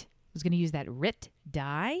RIT. I was going to use that RIT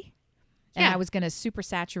dye, and I was going to super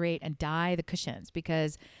saturate and dye the cushions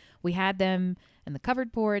because we had them in the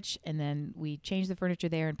covered porch, and then we changed the furniture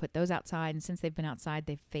there and put those outside. And since they've been outside,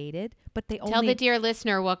 they've faded. But they Tell the dear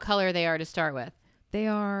listener what color they are to start with. They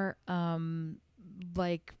are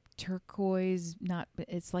like turquoise.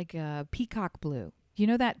 It's like a peacock blue. You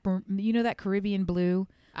know that Caribbean blue.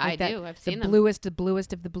 I do. I've seen them. The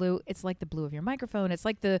bluest of the blue. It's like the blue of your microphone. It's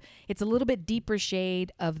like it's a little bit deeper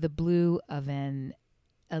shade of the blue of an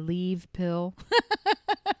Aleve pill.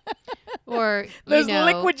 Or those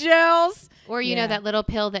liquid gels. Or you know that little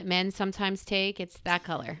pill that men sometimes take. It's that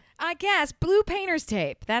color. I guess blue painter's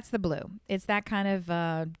tape. That's the blue. It's that kind of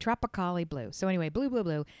tropicale blue. So anyway,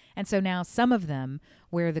 blue. And so now some of them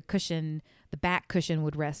where the back cushion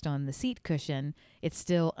would rest on the seat cushion, it's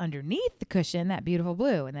still underneath the cushion, that beautiful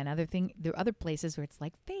blue. And then there are other places where it's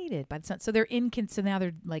like faded by the sun. So so now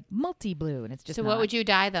they're like multi-blue, and it's just. So what would you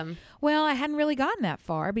dye them? Well, I hadn't really gotten that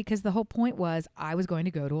far because the whole point was I was going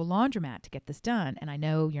to go to a laundromat to get this done. And I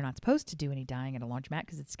know you're not supposed to do any dyeing at a laundromat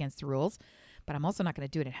because it's against the rules, but I'm also not going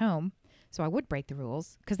to do it at home. So I would break the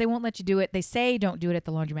rules because they won't let you do it. They say don't do it at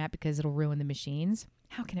the laundromat because it'll ruin the machines.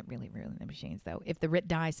 How can it really ruin the machines, though? If the RIT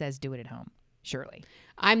dye says do it at home, surely.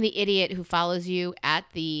 I'm the idiot who follows you at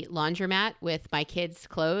the laundromat with my kids'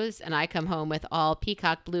 clothes, and I come home with all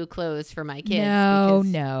peacock blue clothes for my kids.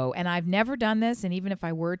 No. And I've never done this, and even if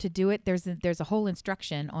I were to do it, there's a whole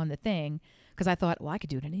instruction on the thing because I thought, well, I could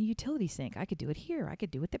do it in a utility sink. I could do it here. I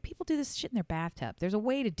could do it there. People do this shit in their bathtub. There's a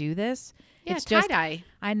way to do this. Yeah, it's just tie-dye.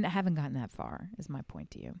 I haven't gotten that far, is my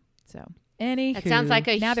point to you. So, anywho, that sounds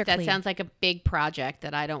clean. like a big project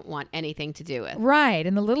that I don't want anything to do with. Right.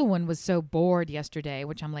 And the little one was so bored yesterday,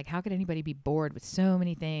 which I'm like, how could anybody be bored with so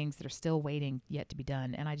many things that are still waiting yet to be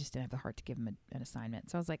done? And I just didn't have the heart to give him an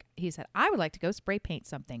assignment. So I was like, he said, I would like to go spray paint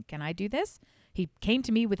something. Can I do this? He came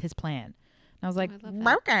to me with his plan. And I was like,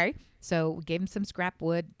 okay. So we gave him some scrap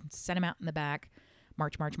wood, sent him out in the back.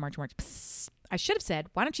 March. Psst. I should have said,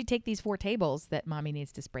 why don't you take these 4 tables that mommy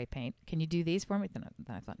needs to spray paint? Can you do these for me? Then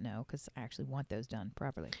I thought no, because I actually want those done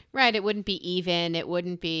properly. Right. It wouldn't be even. It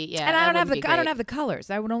wouldn't be. Yeah. And that I don't wouldn't be I don't great. have the colors.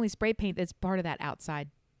 I would only spray paint. That's part of that outside.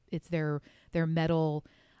 It's their metal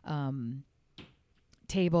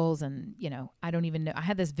tables, and I don't even know. I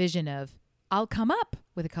had this vision of I'll come up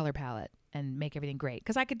with a color palette and make everything great,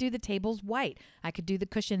 because I could do the tables white. I could do the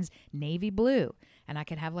cushions navy blue, and I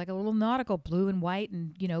could have like a little nautical blue and white,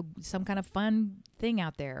 and some kind of fun thing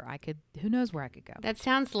out there. I could, who knows where I could go. That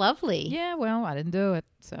sounds lovely. Yeah, well, I didn't do it,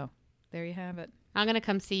 so there you have it. I'm gonna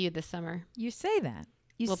come see you this summer. You say that.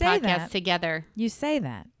 We'll say podcast that. together. You say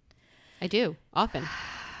that. I do often.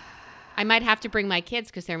 I might have to bring my kids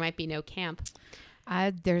because there might be no camp.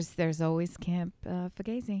 There's always Camp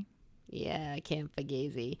Fugazi. Yeah, Camp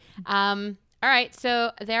Fugazi. All right,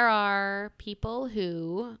 so there are people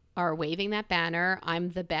who are waving that banner,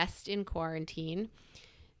 I'm the best in quarantine.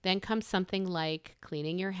 Then comes something like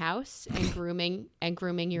cleaning your house and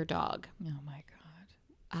grooming your dog. Oh my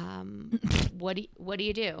God. What do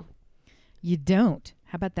you do? You don't.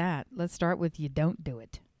 How about that? Let's start with you don't do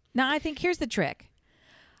it. Now, I think here's the trick.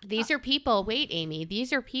 These are people, wait, Amy,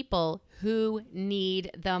 these are people who need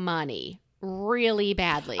the money really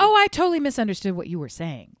badly. Oh, I totally misunderstood what you were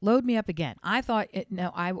saying. Load me up again. I thought,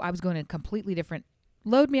 I was going to completely different.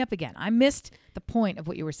 Load me up again. I missed the point of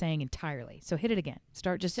what you were saying entirely. So hit it again.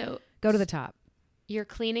 Go to the top. Your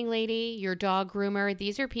cleaning lady, your dog groomer,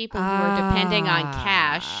 these are people who are depending on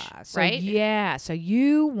cash, right? Yeah.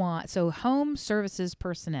 So home services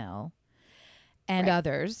personnel and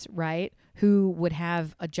others, right, who would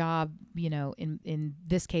have a job, in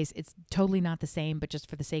this case, it's totally not the same, but just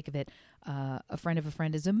for the sake of it, a friend of a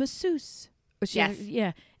friend is a masseuse. Yes.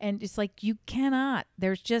 Yeah. And it's like, you cannot.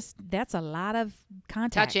 That's a lot of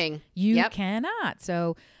contact. Touching. You cannot.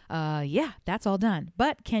 So, that's all done.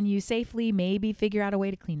 But can you safely maybe figure out a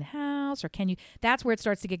way to clean the house, or that's where it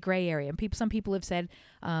starts to get gray area. And some people have said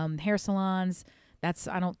hair salons,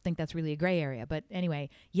 I don't think that's really a gray area. But anyway,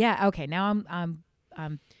 yeah. Okay. Now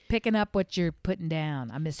I'm picking up what you're putting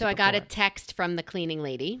down. I missed it So I got a before. text from the cleaning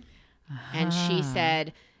lady, and she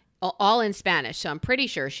said, all in Spanish. So I'm pretty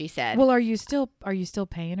sure she said, well, are you still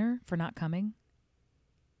paying her for not coming?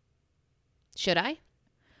 should I?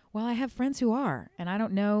 Well, I have friends who are, and I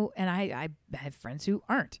don't know, and I have friends who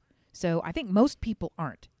aren't. So I think most people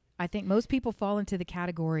aren't. I think most people fall into the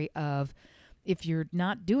category of, if you're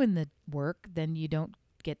not doing the work, then you don't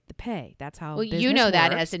get the pay. That's how business you know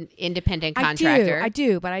that works. as an independent contractor. I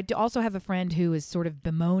do, but I also have a friend who is sort of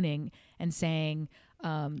bemoaning and saying,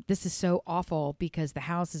 this is so awful because the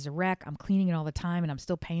house is a wreck. I'm cleaning it all the time, and I'm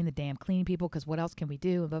still paying the damn cleaning people because what else can we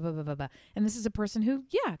do? Blah, blah, blah, blah, blah. And this is a person who,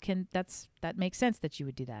 that makes sense that you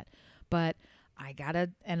would do that. But I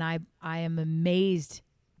am amazed,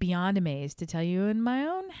 beyond amazed, to tell you, in my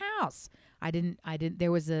own house,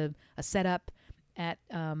 there was a setup at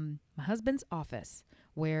my husband's office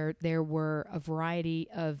where there were a variety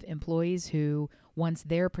of employees who, once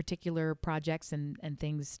their particular projects and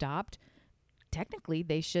things stopped, technically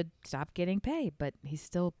they should stop getting paid, but he's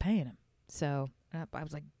still paying them. So I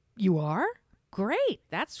was like, you are? Great.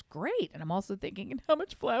 That's great. And I'm also thinking, how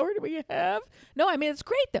much flour do we have? No, I mean, it's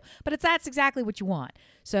great though, but that's exactly what you want.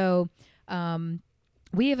 So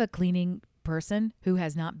we have a cleaning person who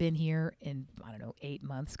has not been here in, 8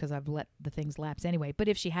 months, because I've let the things lapse anyway. But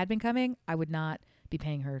if she had been coming, I would not be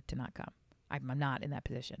paying her to not come. I'm not in that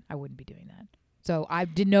position. I wouldn't be doing that. So I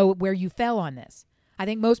didn't know where you fell on this. I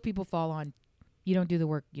think most people fall on, you don't do the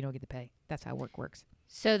work, you don't get the pay. That's how work works.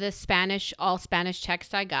 So the all Spanish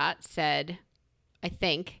text I got said,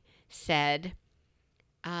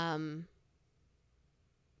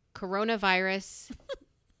 coronavirus,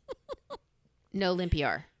 no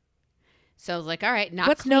limpiar. So I was like, all right, not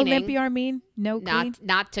What's cleaning. no limpiar mean? No clean?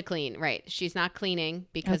 Not to clean, right. She's not cleaning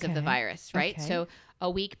because of the Okay. virus, right? Okay. So a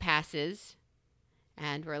week passes,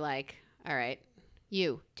 and we're like, all right,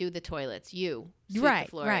 you do the toilets, you sweep Right, the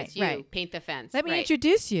floors, right, you right. paint the fence. Let me right.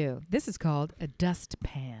 introduce you. This is called a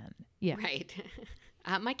dustpan. Yeah. Right.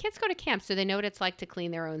 My kids go to camp, so they know what it's like to clean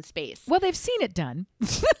their own space. Well, they've seen it done.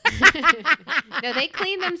 No, they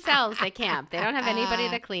clean themselves at camp. They don't have anybody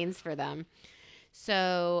that cleans for them.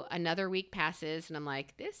 So another week passes, and I'm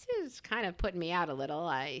like, this is kind of putting me out a little.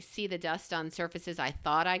 I see the dust on surfaces I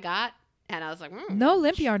thought I got, and I was like, No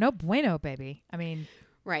limpiar, no bueno, baby. I mean,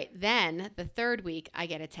 Right. Then the third week, I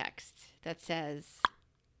get a text that says,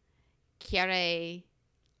 ¿Quiere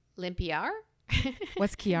limpiar?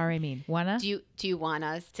 what's chiare mean? Wanna? Do you want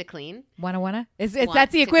us to clean? Wanna? It's Want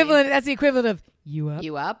that's the to equivalent. That's the equivalent of you up.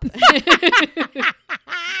 You up?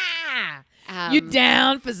 You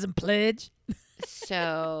down for some pledge?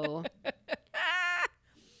 So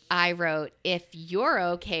I wrote, if you're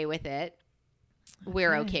okay with it,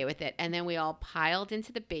 we're Okay. okay with it. And then we all piled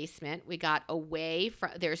into the basement. We got away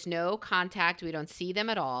from, there's no contact. We don't see them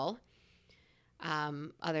at all,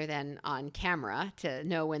 other than on camera to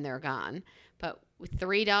know when they're gone. But with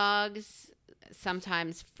 3 dogs,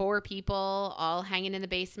 sometimes 4 people all hanging in the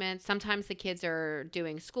basement. Sometimes the kids are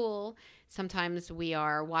doing school. Sometimes we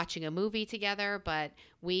are watching a movie together, but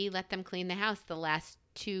we let them clean the house the last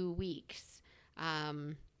 2 weeks.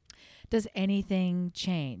 Does anything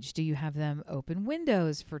change? Do you have them open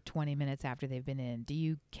windows for 20 minutes after they've been in? Do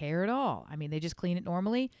you care at all? I mean, they just clean it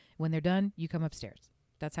normally. When they're done, you come upstairs.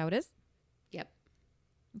 That's how it is? Yep.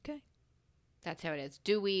 Okay. That's how it is.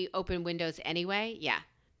 Do we open windows anyway? Yeah,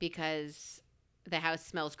 because the house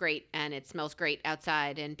smells great and it smells great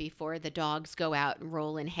outside. And before the dogs go out and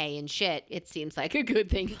roll in hay and shit, it seems like a good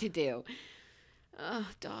thing to do. Oh,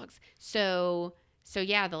 dogs. So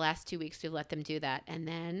yeah, the last 2 weeks we've let them do that. And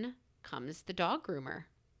then comes the dog groomer.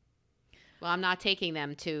 Well, I'm not taking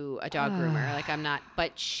them to a dog groomer. Like I'm not,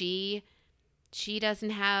 but she doesn't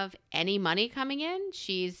have any money coming in.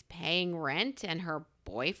 She's paying rent and her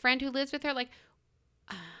boyfriend who lives with her, like,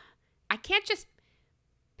 I can't just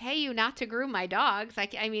pay you not to groom my dogs.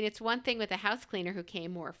 I mean, it's one thing with a house cleaner who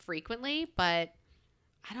came more frequently, but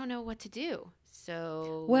I don't know what to do.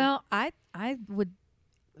 So, Well, I would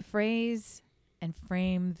phrase and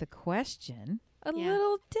frame the question a Yeah.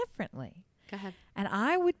 little differently. go ahead. And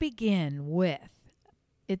I would begin with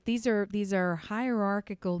these are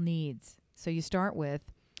hierarchical needs. So you start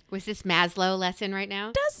with, Was this Maslow lesson right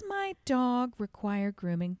now? does my dog require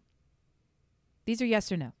grooming? These are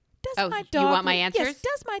yes or no. Does Oh, my you dog want my Yes, answers?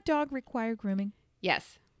 does my dog require grooming?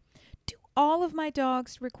 Yes. Do all of my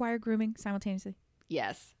dogs require grooming simultaneously?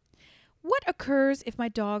 Yes. What occurs if my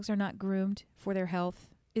dogs are not groomed for their health?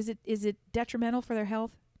 Is it detrimental for their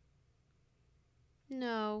health?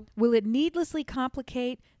 No. Will it needlessly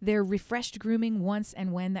complicate their refreshed grooming once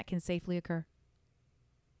and when that can safely occur?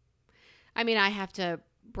 I mean, I have to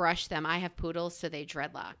brush them. I have poodles, so they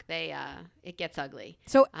dreadlock. It gets ugly.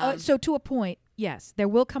 So, Um, so to a point, yes, there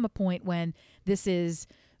will come a point when this is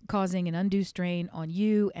causing an undue strain on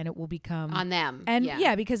you, and it will become On them. and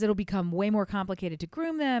yeah. because it'll become way more complicated to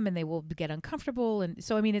groom them, and they will get uncomfortable. And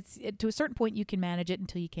so, I mean, to a certain point, you can manage it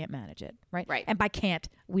until you can't manage it, right? Right. And by can't,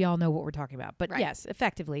 we all know what we're talking about. But Right. yes,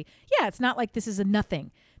 effectively, yeah, it's not like this is a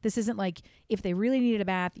nothing. This isn't like if they really needed a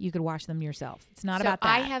bath, you could wash them yourself. It's not So about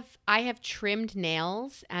that. I have trimmed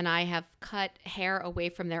nails and I have cut hair away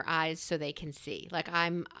from their eyes so they can see. Like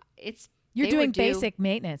You're they doing would do- basic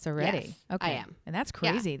maintenance already. Yes, Okay. I am. And that's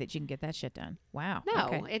Yeah. crazy that you can get that shit done. Wow. No,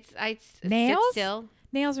 Okay. it's Nails? sit still.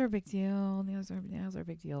 Nails are a big deal. Nails are a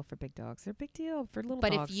big deal for big dogs. They're a big deal for little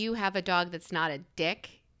But dogs. if you have a dog that's not a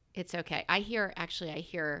dick, it's okay. I hear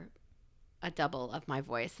a double of my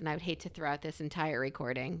voice, and I would hate to throw out this entire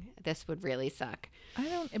recording. This would really suck. I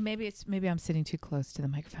don't. and maybe I'm sitting too close to the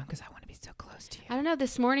microphone because I want to be so close to I don't know.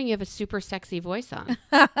 This morning you have a super sexy voice on.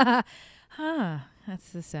 you.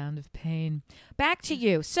 That's the sound of pain. Back to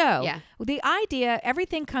you. So Yeah. the idea,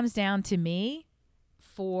 everything comes down to me.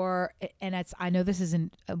 And I know this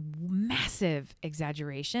isn't a massive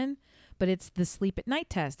exaggeration, but it's the sleep at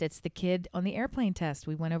night test. It's the kid on the airplane test.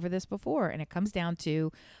 We went over this before, and it comes down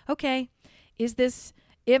to, okay,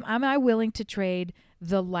 am I willing to trade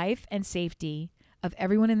the life and safety of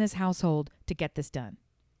everyone in this household to get this done?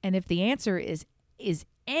 And if the answer is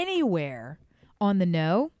anywhere on the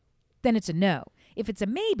no, then it's a no. If it's a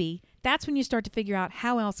maybe, that's when you start to figure out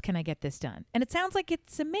how else can I get this done? And it sounds like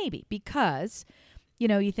it's a maybe because,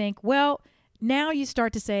 you think, well, now you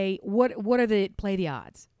start to say, what are play the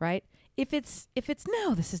odds, right? If it's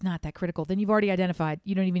no, this is not that critical, then you've already identified,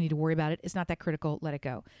 you don't even need to worry about it. It's not that critical. Let it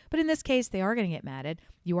go. But in this case, they are going to get mad at.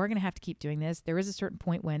 You are going to have to keep doing this. There is a certain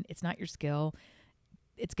point when it's not your skill.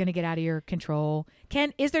 It's going to get out of your control.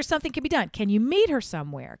 Is there something can be done? Can you meet her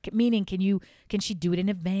somewhere? Meaning, can she do it in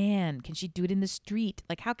a van? Can she do it in the street?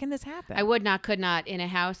 Like, how can this happen? I would not, could not in a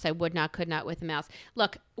house. I would not, could not with a mouse.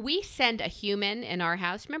 Look, we send a human in our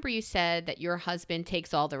house. Remember you said that your husband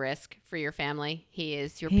takes all the risk for your family? He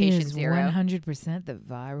is your patient zero. 100% the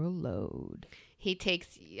viral load. He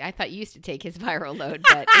takes, I thought you used to take his viral load,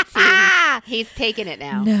 but it seems he's taking it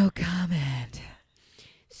now. No comment.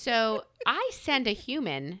 So I send a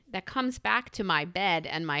human that comes back to my bed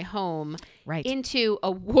and my home Right. into a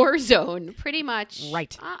war zone pretty much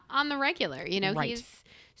Right. On the regular. Right.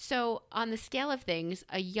 So on the scale of things,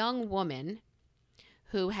 a young woman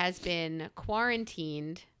who has been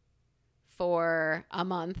quarantined for a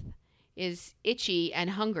month is itchy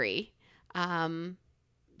and hungry.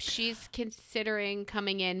 She's considering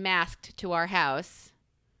coming in masked to our house.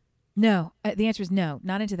 No. The answer is no,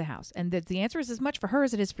 not into the house. And the answer is as much for her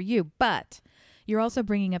as it is for you. But you're also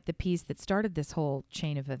bringing up the piece that started this whole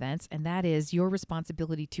chain of events, and that is your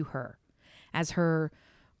responsibility to her as her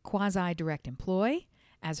quasi-direct employee,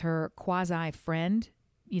 as her quasi-friend,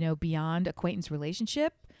 beyond acquaintance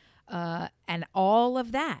relationship, and all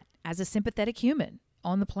of that as a sympathetic human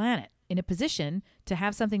on the planet in a position to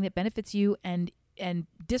have something that benefits you and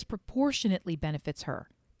disproportionately benefits her.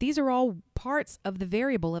 These are all parts of the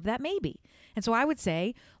variable of that maybe. And so I would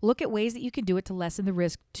say, look at ways that you can do it to lessen the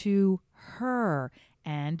risk to her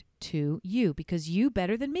and to you, because you,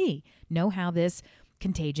 better than me, know how this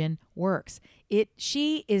contagion works.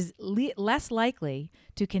 She is less likely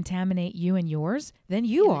to contaminate you and yours than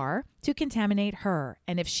you are to contaminate her.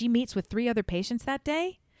 And if she meets with 3 other patients that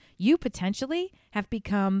day, you potentially have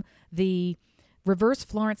become the reverse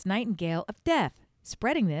Florence Nightingale of death,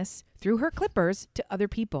 spreading this through her clippers to other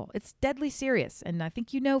people. It's deadly serious. And I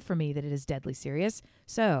think you know for me that it is deadly serious.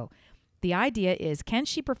 So the idea is, can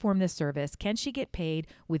she perform this service? Can she get paid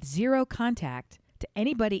with 0 contact to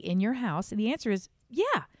anybody in your house? And the answer is,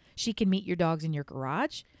 yeah. She can meet your dogs in your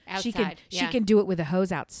garage. Outside, She can do it with a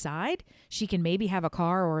hose outside. She can maybe have a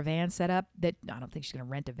car or a van set up that, I don't think she's going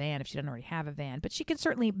to rent a van if she doesn't already have a van, but she can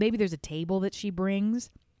certainly, maybe there's a table that she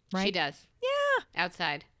brings, right? She does. Yeah.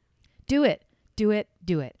 Outside. Do it,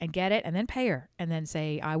 and get it, and then pay her, and then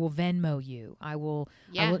say, I will Venmo you. I will,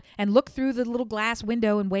 and look through the little glass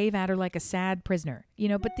window and wave at her like a sad prisoner,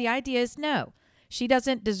 but the idea is, no, she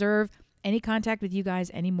doesn't deserve any contact with you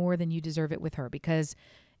guys any more than you deserve it with her, because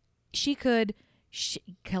she could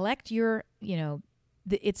collect your,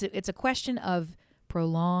 it's a question of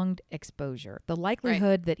prolonged exposure. The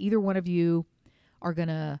likelihood that either one of you are going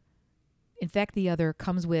to infect the other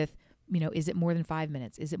comes with, is it more than 5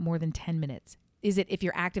 minutes? Is it more than 10 minutes? Is it if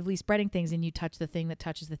you're actively spreading things and you touch the thing that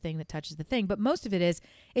touches the thing that touches the thing? But most of it is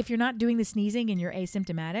if you're not doing the sneezing and you're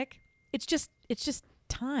asymptomatic, it's just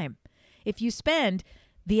time. If you spend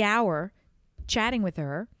the hour chatting with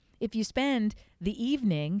her, if you spend the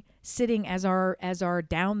evening sitting as our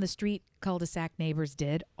down the street cul-de-sac neighbors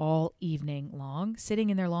did all evening long,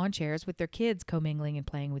 sitting in their lawn chairs with their kids commingling and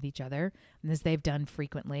playing with each other, and as they've done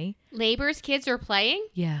frequently. Neighbors' kids are playing?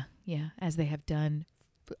 Yeah, as they have done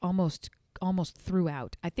almost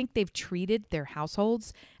throughout. I think they've treated their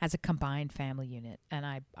households as a combined family unit, and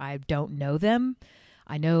I don't know them.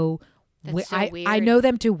 I know That's so weird. I know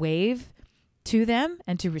them to wave to them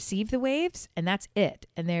and to receive the waves, and that's it.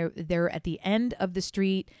 And they're at the end of the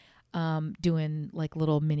street doing like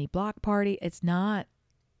little mini block party. It's not,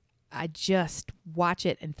 I just watch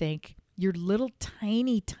it and think, you're little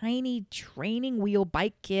tiny training wheel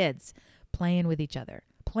bike kids playing with each other.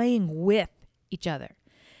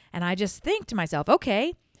 And I just think to myself,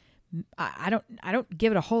 okay, I don't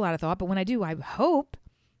give it a whole lot of thought, but when I do, I hope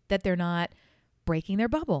that they're not breaking their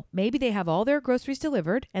bubble. Maybe they have all their groceries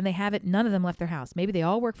delivered and none of them left their house. Maybe they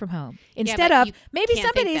all work from home. Instead of maybe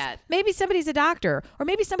somebody's a doctor, or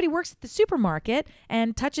maybe somebody works at the supermarket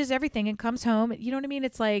and touches everything and comes home. You know what I mean?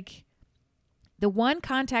 It's like the one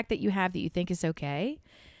contact that you have that you think is okay.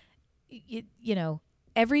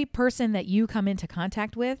 Every person that you come into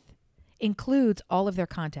contact with includes all of their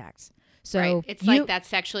contacts. So right. It's like that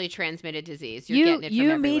sexually transmitted disease. You're getting it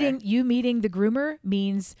from everywhere. Meeting the groomer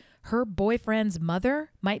means her boyfriend's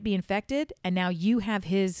mother might be infected, and now you have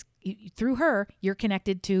through her, you're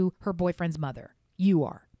connected to her boyfriend's mother. You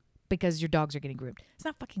are, because your dogs are getting groomed. It's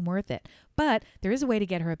not fucking worth it. But there is a way to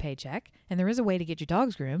get her a paycheck, and there is a way to get your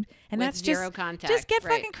dogs groomed, and with that's zero contact. Just get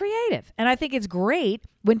fucking creative. And I think it's great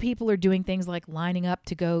when people are doing things like lining up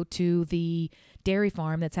to go to the dairy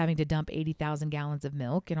farm that's having to dump 80,000 gallons of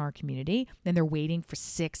milk in our community. Then they're waiting for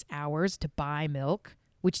 6 hours to buy milk,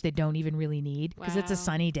 which they don't even really need because it's a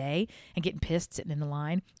sunny day, and getting pissed sitting in the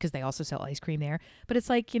line because they also sell ice cream there. But it's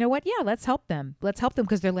like, you know what? Yeah, let's help them. Let's help them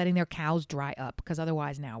because they're letting their cows dry up, because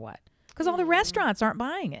otherwise now what? Because all the restaurants aren't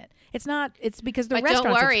buying it. It's because the restaurants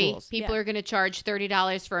don't worry, are schools. People are going to charge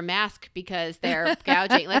 $30 for a mask because they're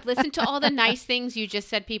gouging. Like, listen to all the nice things you just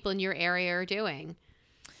said people in your area are doing.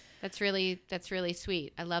 That's really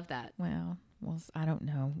sweet. I love that. Well, I don't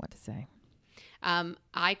know what to say.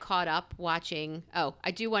 I caught up watching. Oh,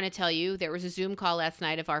 I do want to tell you there was a Zoom call last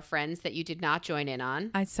night of our friends that you did not join in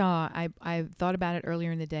on. I saw. I thought about it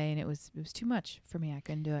earlier in the day, and it was too much for me. I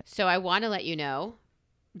couldn't do it. So I want to let you know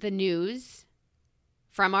the news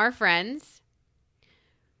from our friends.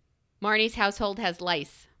 Marnie's household has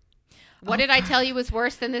lice. What did I tell you was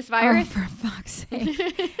worse than this virus? Oh, for fuck's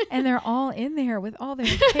sake. And they're all in there with all their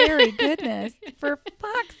hairy goodness. For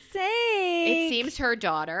fuck's sake. It seems her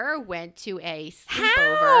daughter went to a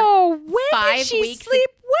sleepover. How? When did she sleep?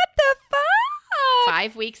 What the fuck?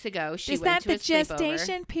 5 weeks ago, she Is went that to a the sleepover.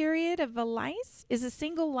 gestation period of a lice? Is a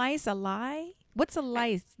single lice a lie? What's a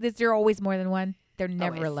lice? Is there always more than one? They're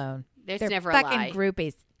never Always. alone. There's They're never a fucking lie.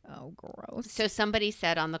 groupies. Oh, gross. So somebody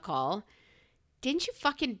said on the call, "Didn't you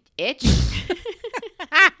fucking itch?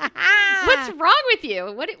 What's wrong with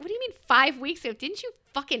you? What do you mean 5 weeks ago? Didn't you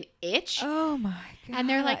fucking itch?" Oh my god. And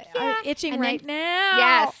they're like, "Yeah." I'm itching And then- right now.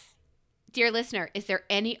 Yes. Dear listener, is there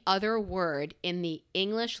any other word in the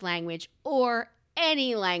English language or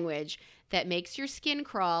any language that makes your skin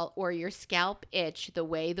crawl or your scalp itch the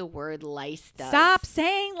way the word lice does? Stop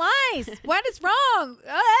saying lice. What is wrong?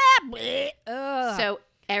 Ah, bleh. Ugh. So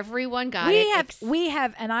everyone got we it.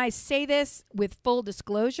 have, and I say this with full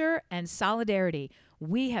disclosure and solidarity.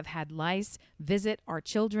 We have had lice visit our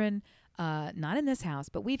children, not in this house,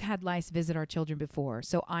 but we've had lice visit our children before.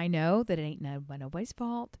 So I know that it ain't nobody's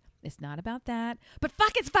fault. It's not about that. But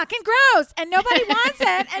fuck, it's fucking gross, and nobody wants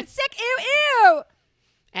it, and sick, ew.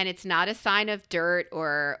 And it's not a sign of dirt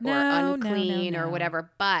or No, unclean no. or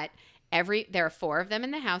whatever, but there are 4 of them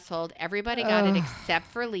in the household. Everybody got it except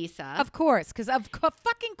for Lisa. Of course, because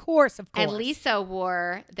fucking course, of course. And Lisa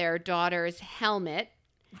wore their daughter's helmet,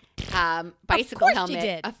 bicycle course she helmet,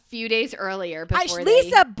 did. a few days earlier before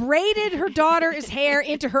Lisa braided her daughter's hair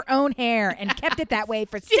into her own hair and kept it that way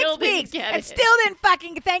for Still 6 didn't weeks get and it. still didn't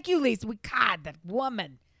fucking thank you, Lisa. God, that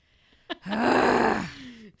woman.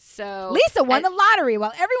 So Lisa won the lottery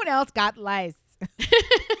while everyone else got lice.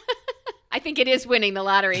 I think it is winning the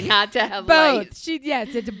lottery not to have Both. lice.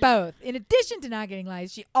 It's both. In addition to not getting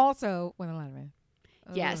lice, she also won the lottery.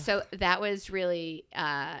 Yeah, Ugh. so that was really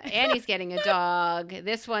Annie's getting a dog.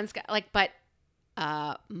 This one's got but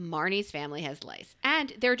Marnie's family has lice,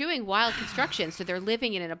 and they're doing wild construction, so they're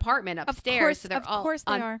living in an apartment upstairs. So they're all they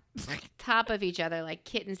on are. top of each other like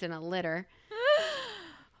kittens in a litter.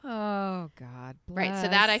 Oh God. Right. So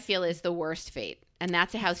that I bless. feel is the worst fate, and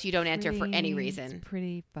that's a house you don't enter for any reason. It's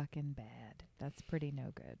pretty fucking bad. That's pretty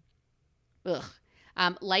no good. Ugh.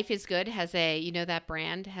 Life is Good has that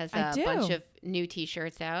brand has I a do. bunch of new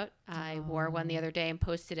T-shirts out. I wore one the other day and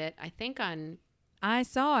posted it. I think on. I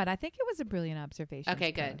saw it. I think it was a brilliant observation.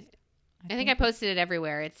 Okay, good. I think I posted it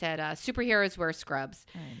everywhere. It said superheroes wear scrubs,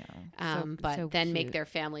 I know. but then make cute. their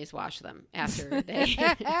families wash them after they.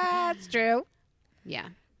 That's true. Yeah.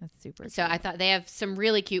 That's super. So I thought they have some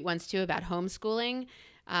really cute ones too about homeschooling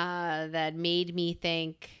that made me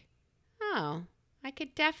think, oh, I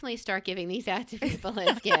could definitely start giving these out to people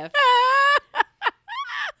as gifts.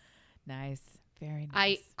 Nice. Very nice.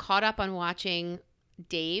 I caught up on watching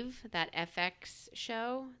Dave, that FX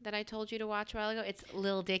show that I told you to watch a while ago. It's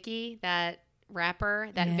Lil Dicky, that rapper,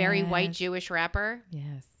 that very white Yes. Jewish rapper.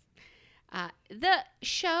 Yes. The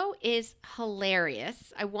show is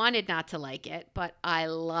hilarious. I wanted not to like it, but I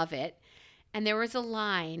love it. And there was a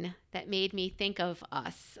line that made me think of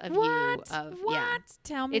us, of What? you, of What? yeah.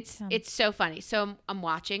 Tell me. It's so funny. So I'm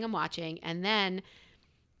watching, and then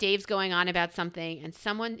Dave's going on about something, and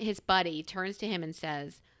his buddy, turns to him and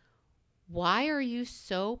says, "Why are you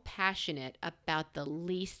so passionate about the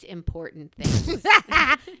least important things?"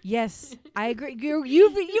 Yes, I agree.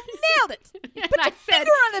 You've nailed it. You put And your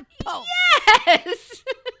finger on the pulse. "Yes."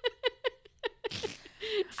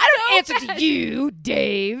 I don't So answer to you,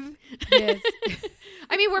 Dave. Yes.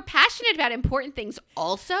 I mean, we're passionate about important things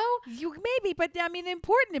also, You maybe, but I mean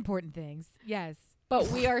important things. Yes. but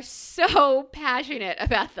we are so passionate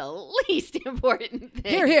about the least important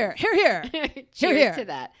things. Here. Cheers here. to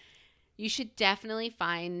that. You should definitely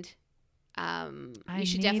find. I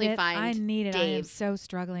Dave. need it. I am so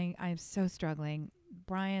struggling.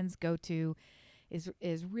 Brian's go-to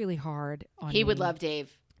is really hard on He would me. love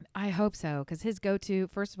Dave. I hope so, because his go-to,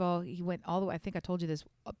 first of all, he went all the way. I think I told you this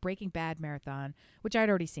Breaking Bad marathon, which I'd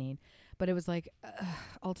already seen, but it was like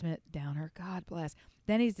ultimate downer. God bless.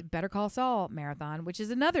 Then he's Better Call Saul marathon, which is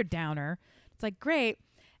another downer. It's like great,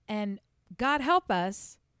 and God help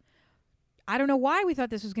us. I don't know why we thought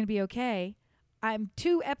this was going to be okay. I'm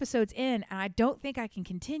 2 episodes in, and I don't think I can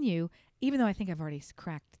continue, even though I think I've already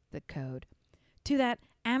cracked the code to that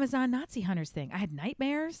Amazon Nazi hunters thing. I had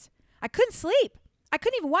nightmares. I couldn't sleep. I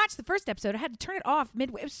couldn't even watch the first episode. I had to turn it off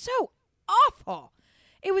midway. It was so awful.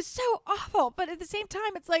 It was so awful. But at the same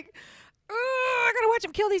time, it's like, I gotta watch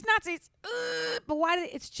them kill these Nazis. But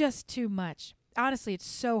it's just too much. Honestly, it's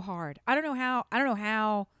so hard. I don't know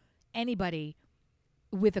how anybody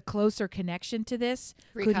with a closer connection to this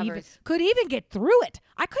could even get through it.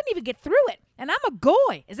 I couldn't even get through it. And I'm a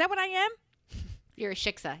goy. Is that what I am? You're a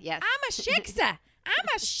shiksa, yes. I'm a shiksa. I'm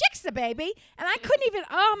a shiksa, baby. And I couldn't even,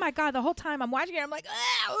 oh my God, the whole time I'm watching it, I'm like,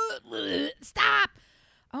 stop.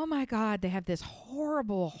 Oh my God, they have this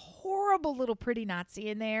horrible, horrible little pretty Nazi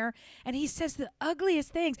in there. And he says the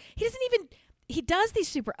ugliest things. He does these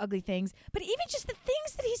super ugly things, but even just the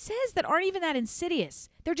things that he says that aren't even that insidious,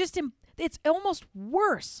 they're just, it's almost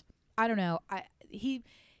worse. I don't know. I don't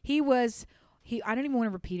even want to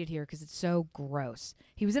repeat it here because it's so gross.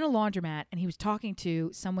 He was in a laundromat and he was talking to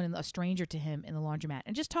someone, a stranger to him in the laundromat,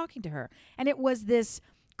 and just talking to her. And it was this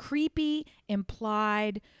creepy,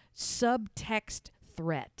 implied subtext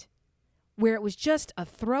threat where it was just a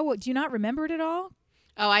throw. Do you not remember it at all?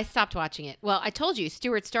 Oh, I stopped watching it. Well, I told you,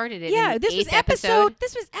 Stuart started it. Yeah, in this was episode.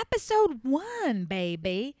 This was episode 1,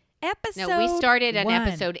 baby. No, we started at 1.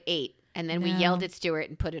 episode 8, and then we yelled at Stuart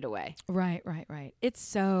and put it away. Right. It's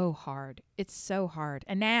so hard.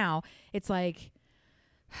 And now it's like,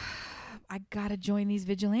 I gotta join these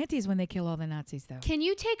vigilantes when they kill all the Nazis, though. Can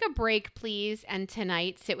you take a break, please, and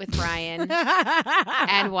tonight sit with Brian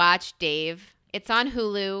and watch Dave? It's on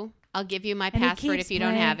Hulu. I'll give you my password if you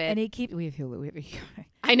don't have it. And we have Hulu.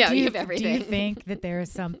 I know, you have everything. Do you think that there is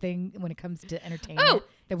something when it comes to entertainment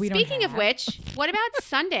that we don't have? Speaking of which, what about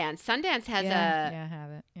Sundance? Sundance has I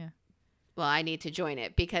have it. Yeah. Well, I need to join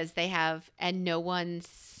it because they have, and no one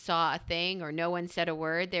saw a thing or no one said a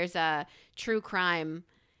word. There's a true crime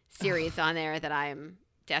series on there that I'm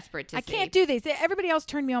desperate to see. I can't do this. Everybody else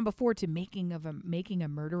turned me on before to Making a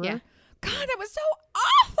Murderer. Yeah. God, that was so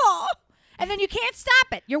awful. And then you can't stop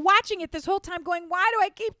it. You're watching it this whole time going, why do I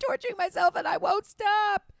keep torturing myself and I won't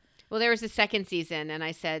stop? Well, there was a second season, and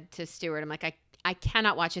I said to Stuart, I'm like, I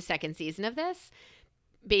cannot watch a second season of this,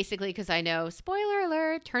 basically because I know, spoiler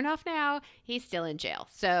alert, turn off now, he's still in jail.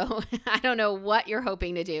 So I don't know what you're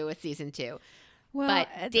hoping to do with season 2. Well,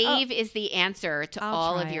 but Dave is the answer to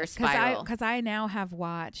all of your spiral. Because I now have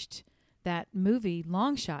watched that movie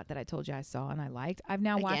Long Shot that I told you I saw and I liked. I've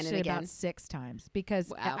now watched it about 6 times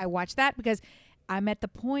because I watched that because I'm at the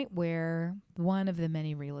point where one of the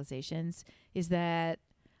many realizations is that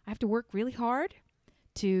I have to work really hard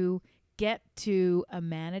to get to a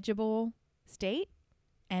manageable state,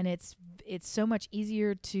 and it's so much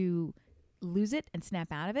easier to lose it and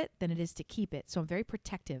snap out of it than it is to keep it. So I'm very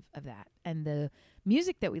protective of that. And the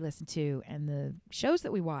music that we listen to and the shows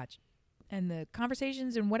that we watch and the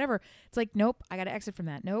conversations and whatever, it's like, nope, I got to exit from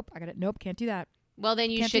that. Nope, can't do that. Well,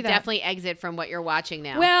 then you should definitely exit from what you're watching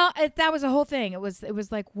now. Well, that was a whole thing. It was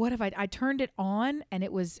like, what if I turned it on and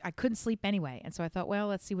I couldn't sleep anyway. And so I thought, well,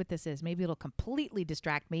 let's see what this is. Maybe it'll completely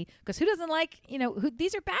distract me because who doesn't like,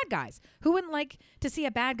 these are bad guys. Who wouldn't like to see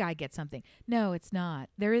a bad guy get something? No, it's not.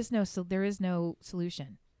 There is no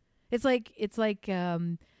solution. It's like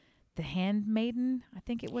The Handmaiden, I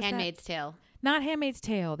think it was. Handmaid's Tale. Not Handmaid's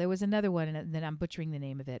Tale. There was another one, and then I'm butchering the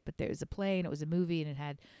name of it. But there was a play, and it was a movie, and it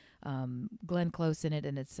had Glenn Close in it.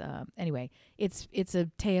 And it's anyway, it's a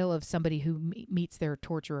tale of somebody who meets their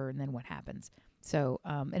torturer, and then what happens. So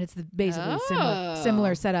and it's basically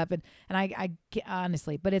similar setup. And I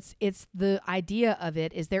honestly, but it's the idea of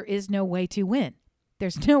it is there is no way to win.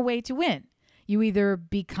 There's no way to win. You either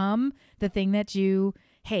become the thing that you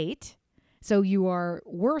hate, so you are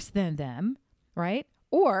worse than them, right?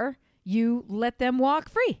 Or you let them walk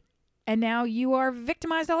free, and now you are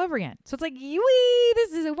victimized all over again. So it's like,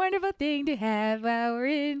 this is a wonderful thing to have while we're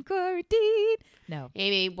in quarantine. No.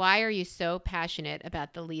 Amy, why are you so passionate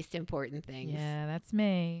about the least important things? Yeah, that's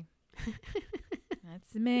me.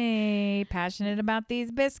 That's me. Passionate about these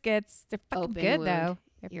biscuits. They're fucking good, though.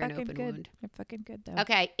 You're an open wound. They're fucking good, though.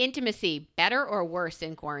 Okay, intimacy, better or worse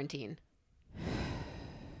in quarantine?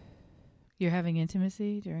 You're having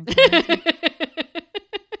intimacy during quarantine?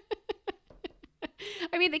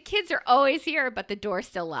 I mean, the kids are always here, but the door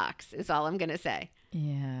still locks, is all I'm going to say.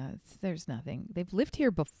 Yeah, there's nothing. They've lived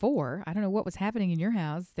here before. I don't know what was happening in your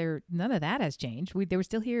house. None of that has changed. They were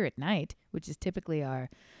still here at night, which is typically our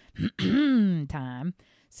time.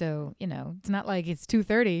 So, it's not like it's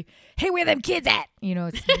 2:30. Hey, where them kids at?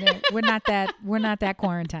 We're not that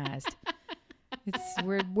quarantinized.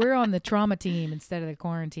 We're on the trauma team instead of the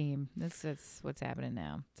quarantine. That's what's happening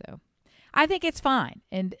now. So I think it's fine.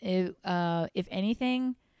 And if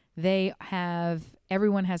anything,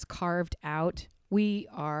 everyone has carved out. We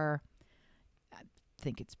are, I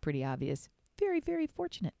think it's pretty obvious, very, very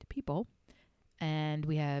fortunate people. And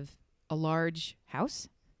we have a large house.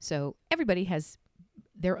 So everybody has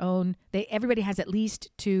their own, everybody has at least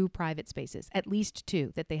 2 private spaces, at least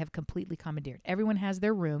 2 that they have completely commandeered. Everyone has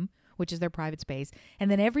their room, which is their private space.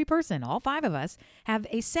 And then every person, all 5 of us, have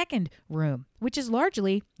a second room, which is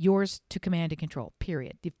largely yours to command and control,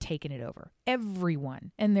 period. You've taken it over.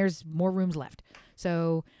 Everyone. And there's more rooms left.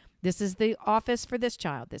 So This is the office for this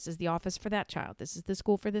child. This is the office for that child. This is the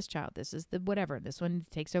school for this child. This is the whatever. This one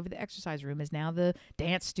takes over the exercise room, is now the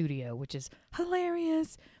dance studio, which is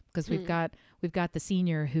hilarious because we've got the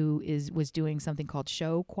senior who was doing something called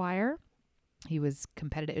show choir. He was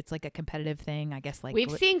competitive. It's like a competitive thing, I guess. Like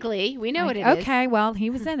we've seen Glee. We know what it is. Okay, well,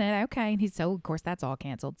 he was in it. Okay, and so of course that's all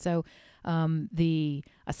canceled. So the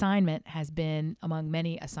assignment has been among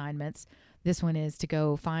many assignments. This one is to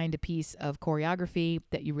go find a piece of choreography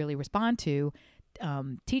that you really respond to,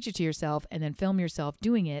 teach it to yourself, and then film yourself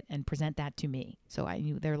doing it and present that to me. So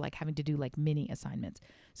they're like having to do like mini assignments.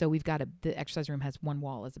 So we've got the exercise room has one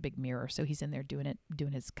wall as a big mirror. So he's in there doing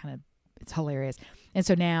his kind of, it's hilarious. And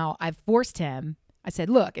so now I've forced him. I said,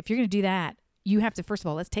 look, if you're going to do that, you have to, first of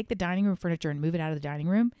all, let's take the dining room furniture and move it out of the dining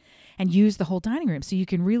room and use the whole dining room so you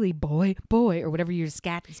can really boy, or whatever your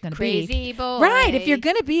scat is going to be. Crazy boy. Right. If you're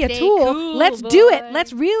going to be a Stay tool, cool, let's boy. do it.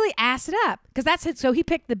 Let's really ass it up. Because that's it. So he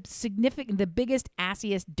picked the biggest,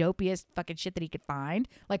 assiest, dopiest fucking shit that he could find,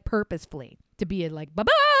 like purposefully, to be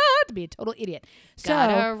to be a total idiot.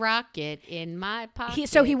 Got So a rocket in my pocket.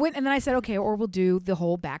 he went, and then I said, okay, or we'll do the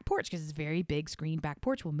whole back porch because it's a very big screen back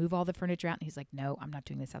porch. We'll move all the furniture out. And he's like, no, I'm not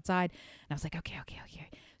doing this outside. And I was like, okay.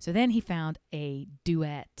 So then he found a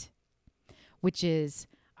duet, which is,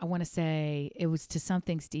 I want to say it was to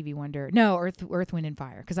something Stevie Wonder. No, Earth, Wind and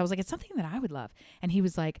Fire. Because I was like, it's something that I would love. And he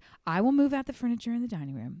was like, I will move out the furniture in the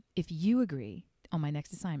dining room if you agree on my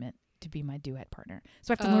next assignment to be my duet partner.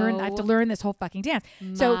 So I have to learn this whole fucking dance.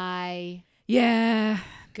 So yeah.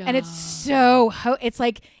 God. And it's so it's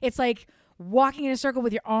like walking in a circle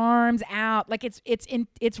with your arms out. Like it's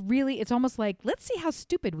almost like, let's see how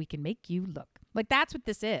stupid we can make you look. Like that's what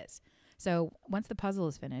this is. So once the puzzle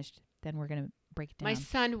is finished, then we're going to break it down. My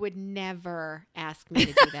son would never ask me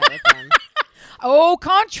to do that with him. Au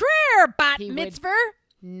contraire, bat He would mitzvah.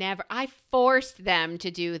 Never. I forced them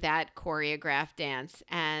to do that choreographed dance,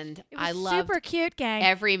 and I loved super cute, gang.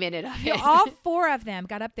 every minute of it. All four of them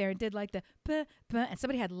got up there and did like the and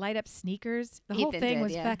somebody had light up sneakers. The whole Ethan thing did,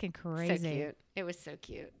 was yeah. fucking crazy. So cute. It was so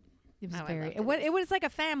cute. It was Oh, I very. loved It was like a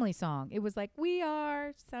family song. It was like, we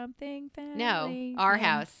are something family. No, Our And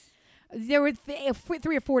House. There were 3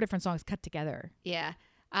 or 4 different songs cut together. Yeah.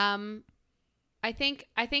 I think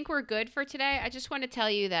we're good for today. I just want to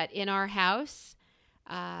tell you that in our house,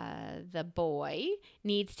 the boy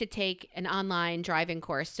needs to take an online driving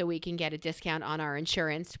course so we can get a discount on our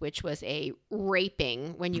insurance, which was a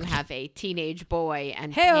raping when you have a teenage boy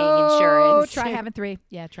and paying insurance. Try having 3.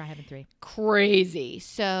 Yeah, try having 3. Crazy.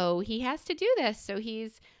 So he has to do this. So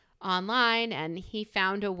he's online and he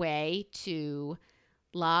found a way to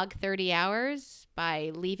log 30 hours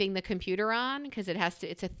by leaving the computer on because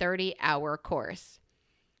it's a 30-hour course.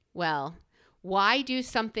 Well, why do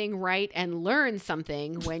something right and learn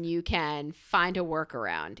something when you can find a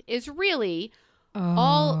workaround is really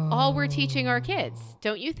all we're teaching our kids,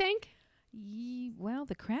 don't you think? Well,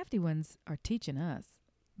 the crafty ones are teaching us.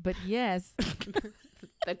 But yes.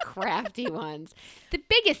 The crafty ones. The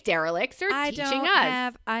biggest derelicts are teaching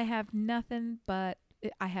us. I have nothing but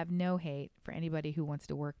I have no hate for anybody who wants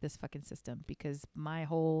to work this fucking system because my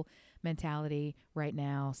whole mentality right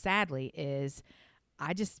now, sadly, is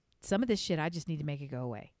some of this shit, I just need to make it go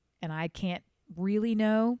away. And I can't really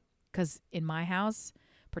know because in my house,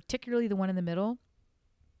 particularly the one in the middle,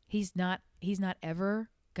 he's not ever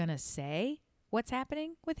going to say what's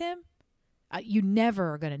happening with him. You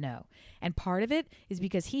never are going to know. And part of it is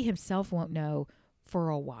because he himself won't know for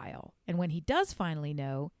a while. And when he does finally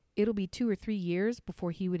know, it'll be 2 or 3 years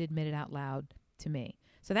before he would admit it out loud to me.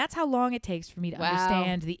 So that's how long it takes for me to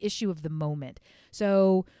understand the issue of the moment.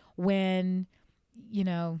 So when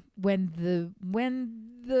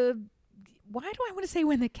why do I want to say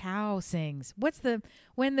when the cow sings?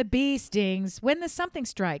 When the bee stings? When the something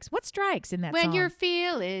strikes? What strikes in that song? When you're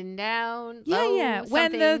feeling down. Yeah.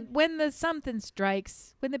 When something. the something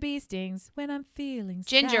strikes. When the bee stings. When I'm feeling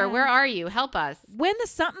Ginger, sad. where are you? Help us. When the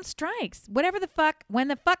something strikes. Whatever the fuck. When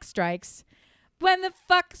the fuck strikes. When the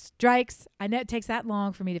fuck strikes. I know it takes that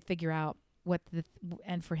long for me to figure out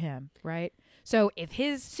and for him, right? So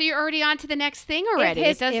So you're already on to the next thing already.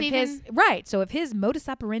 Right. So if his modus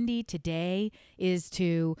operandi today is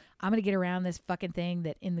I'm going to get around this fucking thing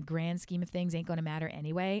that in the grand scheme of things ain't going to matter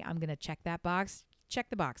anyway. I'm going to check that box. Check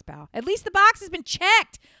the box, pal. At least the box has been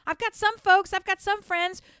checked. I've got some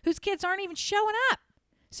friends whose kids aren't even showing up.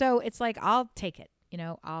 So it's like, I'll take it.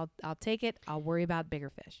 I'll take it. I'll worry about bigger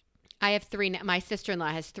fish. I have 3. My sister-in-law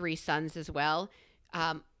has 3 sons as well.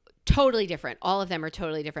 Totally different. All of them are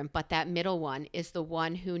totally different. But that middle one is the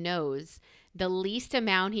one who knows the least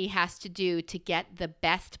amount he has to do to get the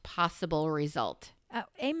best possible result.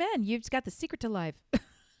 Amen. You've got the secret to life.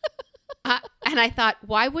 And I thought,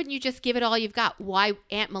 why wouldn't you just give it all you've got? Why,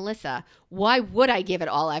 Aunt Melissa, why would I give it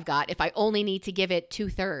all I've got if I only need to give it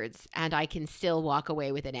 2/3 and I can still walk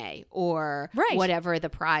away with an A or whatever the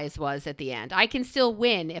prize was at the end? I can still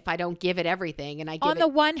win if I don't give it everything. And I give On the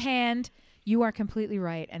one hand, you are completely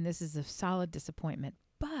right, and this is a solid disappointment.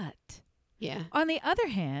 But on the other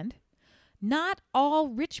hand, not all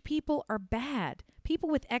rich people are bad. People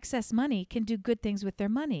with excess money can do good things with their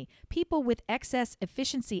money. People with excess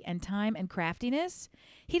efficiency and time and craftiness,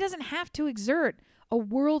 he doesn't have to exert a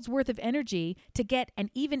world's worth of energy to get an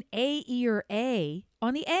even A, E, or A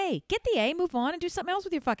on the A. Get the A, move on, and do something else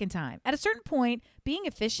with your fucking time. At a certain point, being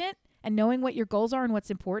efficient and knowing what your goals are and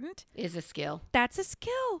what's important is a skill. That's a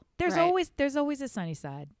skill. There's always a sunny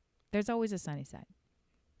side. There's always a sunny side.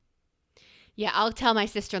 Yeah, I'll tell my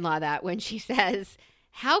sister-in-law that when she says,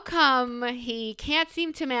 how come he can't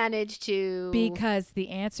seem to manage to... Because the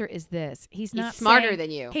answer is this. He's not smarter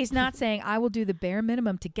than you. He's not saying, I will do the bare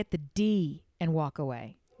minimum to get the D and walk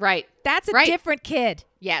away. Right. That's a different kid.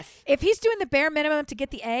 Yes. If he's doing the bare minimum to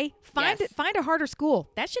get the A, find a harder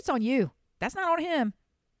school. That shit's on you. That's not on him.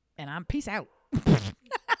 And I'm peace out.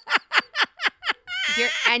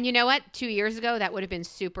 And you know what? 2 years ago, that would have been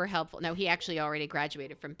super helpful. No, he actually already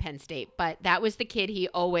graduated from Penn State, but that was the kid he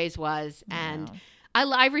always was. And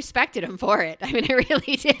I respected him for it. I mean, I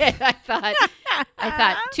really did. I thought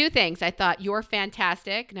two things. I thought, you're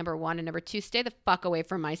fantastic, number one. And number two, stay the fuck away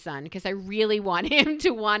from my son, because I really want him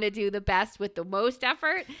to want to do the best with the most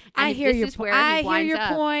effort. And I hear your point. I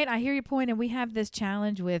hear your point. And we have this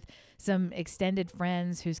challenge with some extended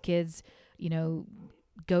friends whose kids,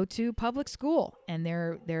 go to public school, and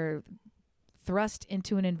they're thrust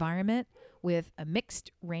into an environment with a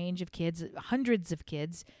mixed range of kids, hundreds of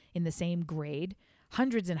kids in the same grade,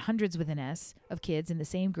 hundreds and hundreds with an S of kids in the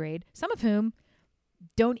same grade, some of whom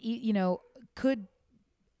could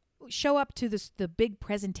show up to the big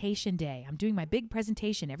presentation day. I'm doing my big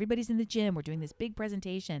presentation. Everybody's in the gym. We're doing this big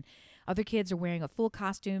presentation. Other kids are wearing a full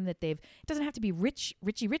costume that it doesn't have to be rich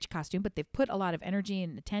costume, but they've put a lot of energy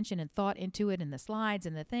and attention and thought into it, and the slides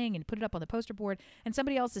and the thing, and put it up on the poster board. And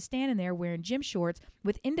somebody else is standing there wearing gym shorts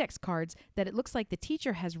with index cards that it looks like the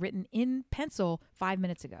teacher has written in pencil 5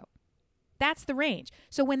 minutes ago. That's the range.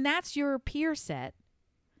 So when that's your peer set,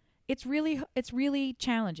 it's really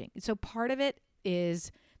challenging. So part of it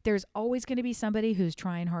is there's always going to be somebody who's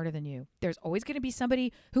trying harder than you. There's always going to be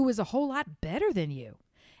somebody who is a whole lot better than you.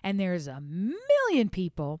 And there's a million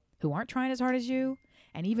people who aren't trying as hard as you,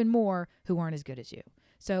 and even more who aren't as good as you.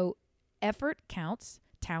 So effort counts,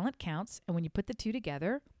 talent counts, and when you put the two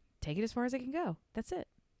together, take it as far as it can go. That's it.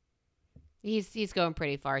 He's going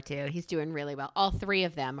pretty far too. He's doing really well. All three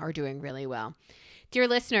of them are doing really well. Dear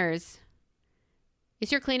listeners,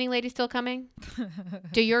 is your cleaning lady still coming?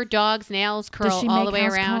 Do your dog's nails curl all the way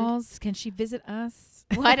around? Calls? Can she visit us?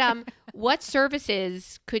 What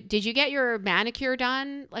services did you get your manicure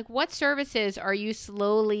done? Like, what services are you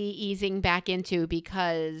slowly easing back into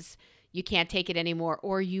because you can't take it anymore,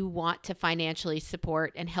 or you want to financially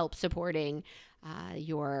support and help supporting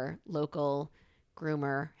your local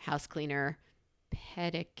groomer, house cleaner,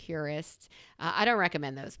 pedicurist? I don't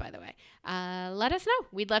recommend those, by the way. Let us know.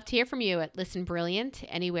 We'd love to hear from you at Listen Brilliant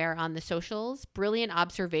anywhere on the socials.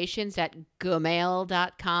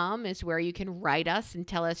 brilliantobservations@gmail.com is where you can write us and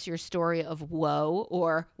tell us your story of woe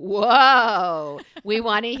or whoa. We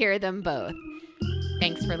want to hear them both.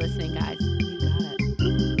 Thanks for listening, guys.